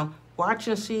all the time, watch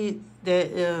and see that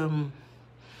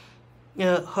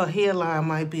her hairline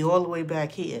might be all the way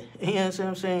back here. You know what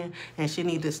I'm saying? And she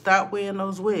need to stop wearing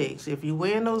those wigs. If you're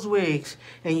wearing those wigs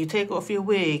and you take off your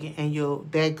wig and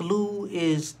that glue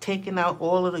is taking out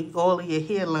all of your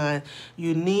hairline,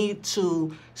 you need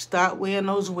to stop wearing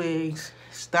those wigs,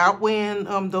 stop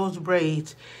wearing those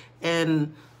braids,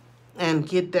 and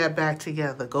get that back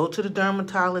together. Go to the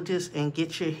dermatologist and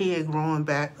get your hair growing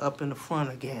back up in the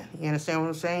front again. You understand what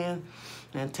I'm saying?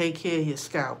 And take care of your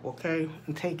scalp, okay?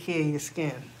 And take care of your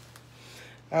skin.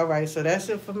 All right, so that's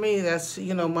it for me. That's,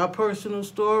 you know, my personal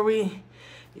story.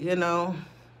 You know,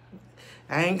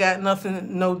 I ain't got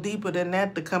nothing no deeper than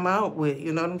that to come out with.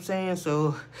 You know what I'm saying?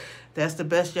 So that's the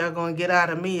best y'all gonna get out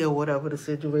of me or whatever the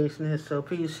situation is. So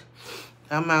peace.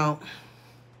 I'm out.